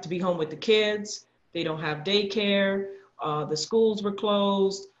have to be home with the kids. They don't have daycare. The schools were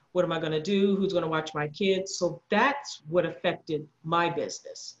closed. What am I going to do? Who's going to watch my kids? So that's what affected my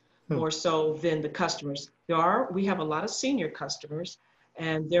business more so than the customers. We have a lot of senior customers,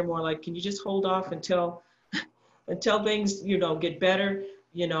 and they're more like, can you just hold off until things, get better?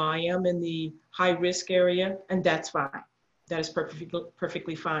 I am in the high risk area, and that's fine. That is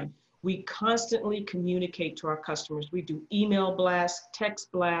perfectly fine. We constantly communicate to our customers. We do email blasts,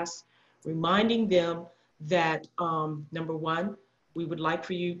 text blasts, reminding them that, number one, we would like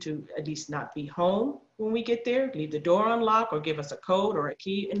for you to at least not be home when we get there, leave the door unlocked or give us a code or a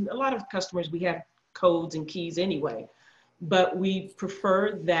key. And a lot of customers, we have codes and keys anyway, but we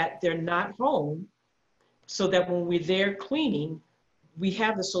prefer that they're not home so that when we're there cleaning, we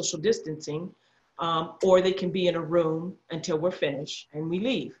have the social distancing, or they can be in a room until we're finished and we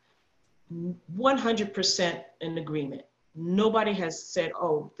leave. 100% in agreement. Nobody has said,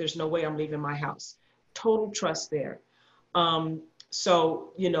 oh, there's no way I'm leaving my house. Total trust there.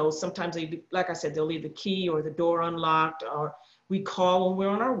 So, you know, sometimes they, like I said, they'll leave the key or the door unlocked, or we call when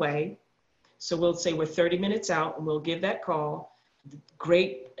we're on our way. So we'll say we're 30 minutes out and we'll give that call.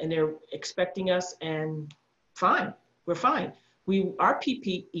 Great. And they're expecting us, and fine, we're fine. Our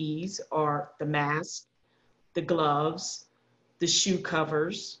PPEs are the mask, the gloves, the shoe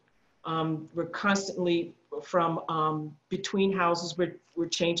covers. We're constantly from between houses, we're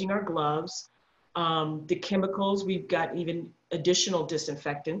changing our gloves. The chemicals, we've got even additional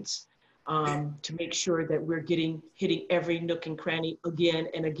disinfectants to make sure that we're hitting every nook and cranny again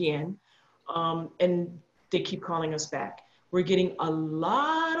and again. And they keep calling us back. We're getting a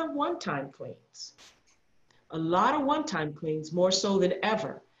lot of one-time cleans. More so than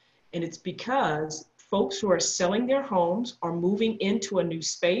ever. And it's because folks who are selling their homes or moving into a new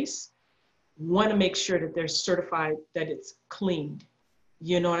space want to make sure that they're certified that it's cleaned.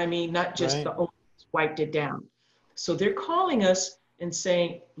 You know what I mean? Not just right. The owners wiped it down. So they're calling us and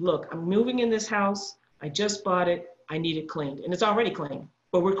saying, look, I'm moving in this house. I just bought it. I need it cleaned. And it's already clean,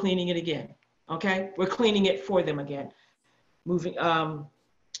 but we're cleaning it again. Okay? We're cleaning it for them again.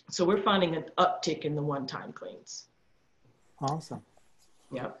 So we're finding an uptick in the one-time cleans. Awesome.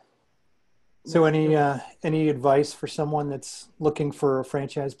 Yep. So any advice for someone that's looking for a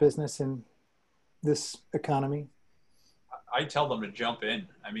franchise business in this economy? I tell them to jump in.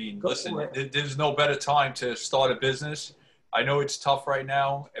 I mean, listen, there's no better time to start a business. I know it's tough right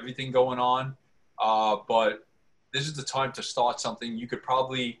now, everything going on, but this is the time to start something. You could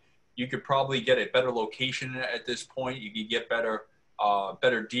probably get a better location at this point. You could get better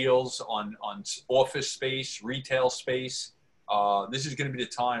deals on office space, retail space. This is going to be the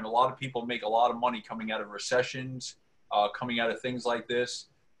time. A lot of people make a lot of money coming out of recessions, coming out of things like this.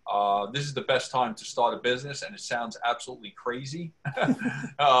 This is the best time to start a business, and it sounds absolutely crazy.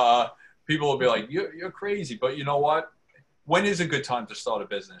 People will be like, you're crazy, but you know what? When is a good time to start a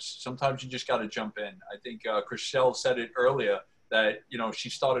business? Sometimes you just got to jump in. I think Chriselle said it earlier that, you know, she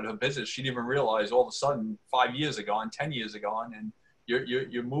started her business. She didn't even realize all of a sudden 5 years are gone, 10 years are gone, and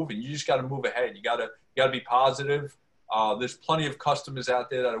you're moving. You just got to move ahead. You got to be positive. There's plenty of customers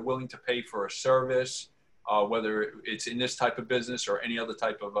out there that are willing to pay for a service, whether it's in this type of business or any other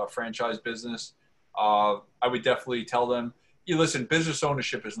type of franchise business. I would definitely tell them, listen, business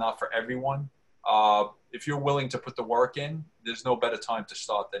ownership is not for everyone. If you're willing to put the work in, there's no better time to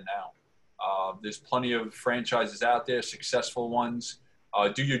start than now. There's plenty of franchises out there, successful ones.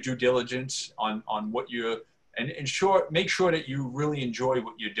 Do your due diligence on what and make sure that you really enjoy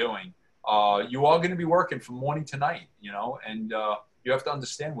what you're doing. You are going to be working from morning to night, you know, and you have to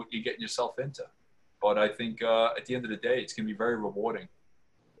understand what you're getting yourself into. But I think at the end of the day, it's going to be very rewarding.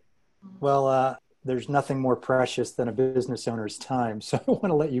 Well, there's nothing more precious than a business owner's time. So I want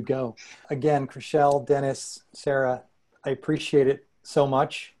to let you go. Again, Chriselle, Dennis, Sarah, I appreciate it so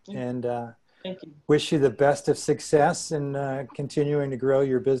much. And thank you. Wish you the best of success in continuing to grow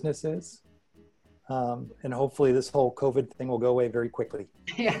your businesses. And hopefully this whole COVID thing will go away very quickly.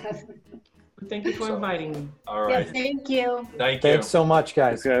 Yes. Thank you for inviting me. All right. Yes, thank you. Thank you. Thanks so much,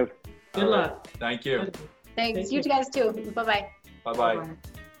 guys. Okay. Good luck. Thank you. Thanks. Thank You you. guys too. Bye-bye. Bye-bye.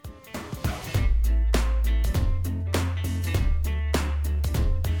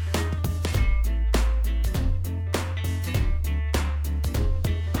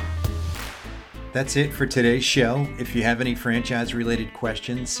 That's it for today's show. If you have any franchise-related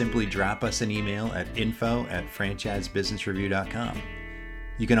questions, simply drop us an email at info@franchisebusinessreview.com.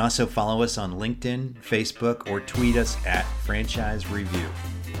 You can also follow us on LinkedIn, Facebook, or tweet us at Franchise Review.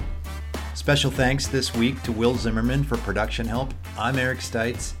 Special thanks this week to Will Zimmerman for production help. I'm Eric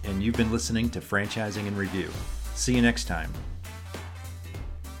Stites, and you've been listening to Franchising in Review. See you next time.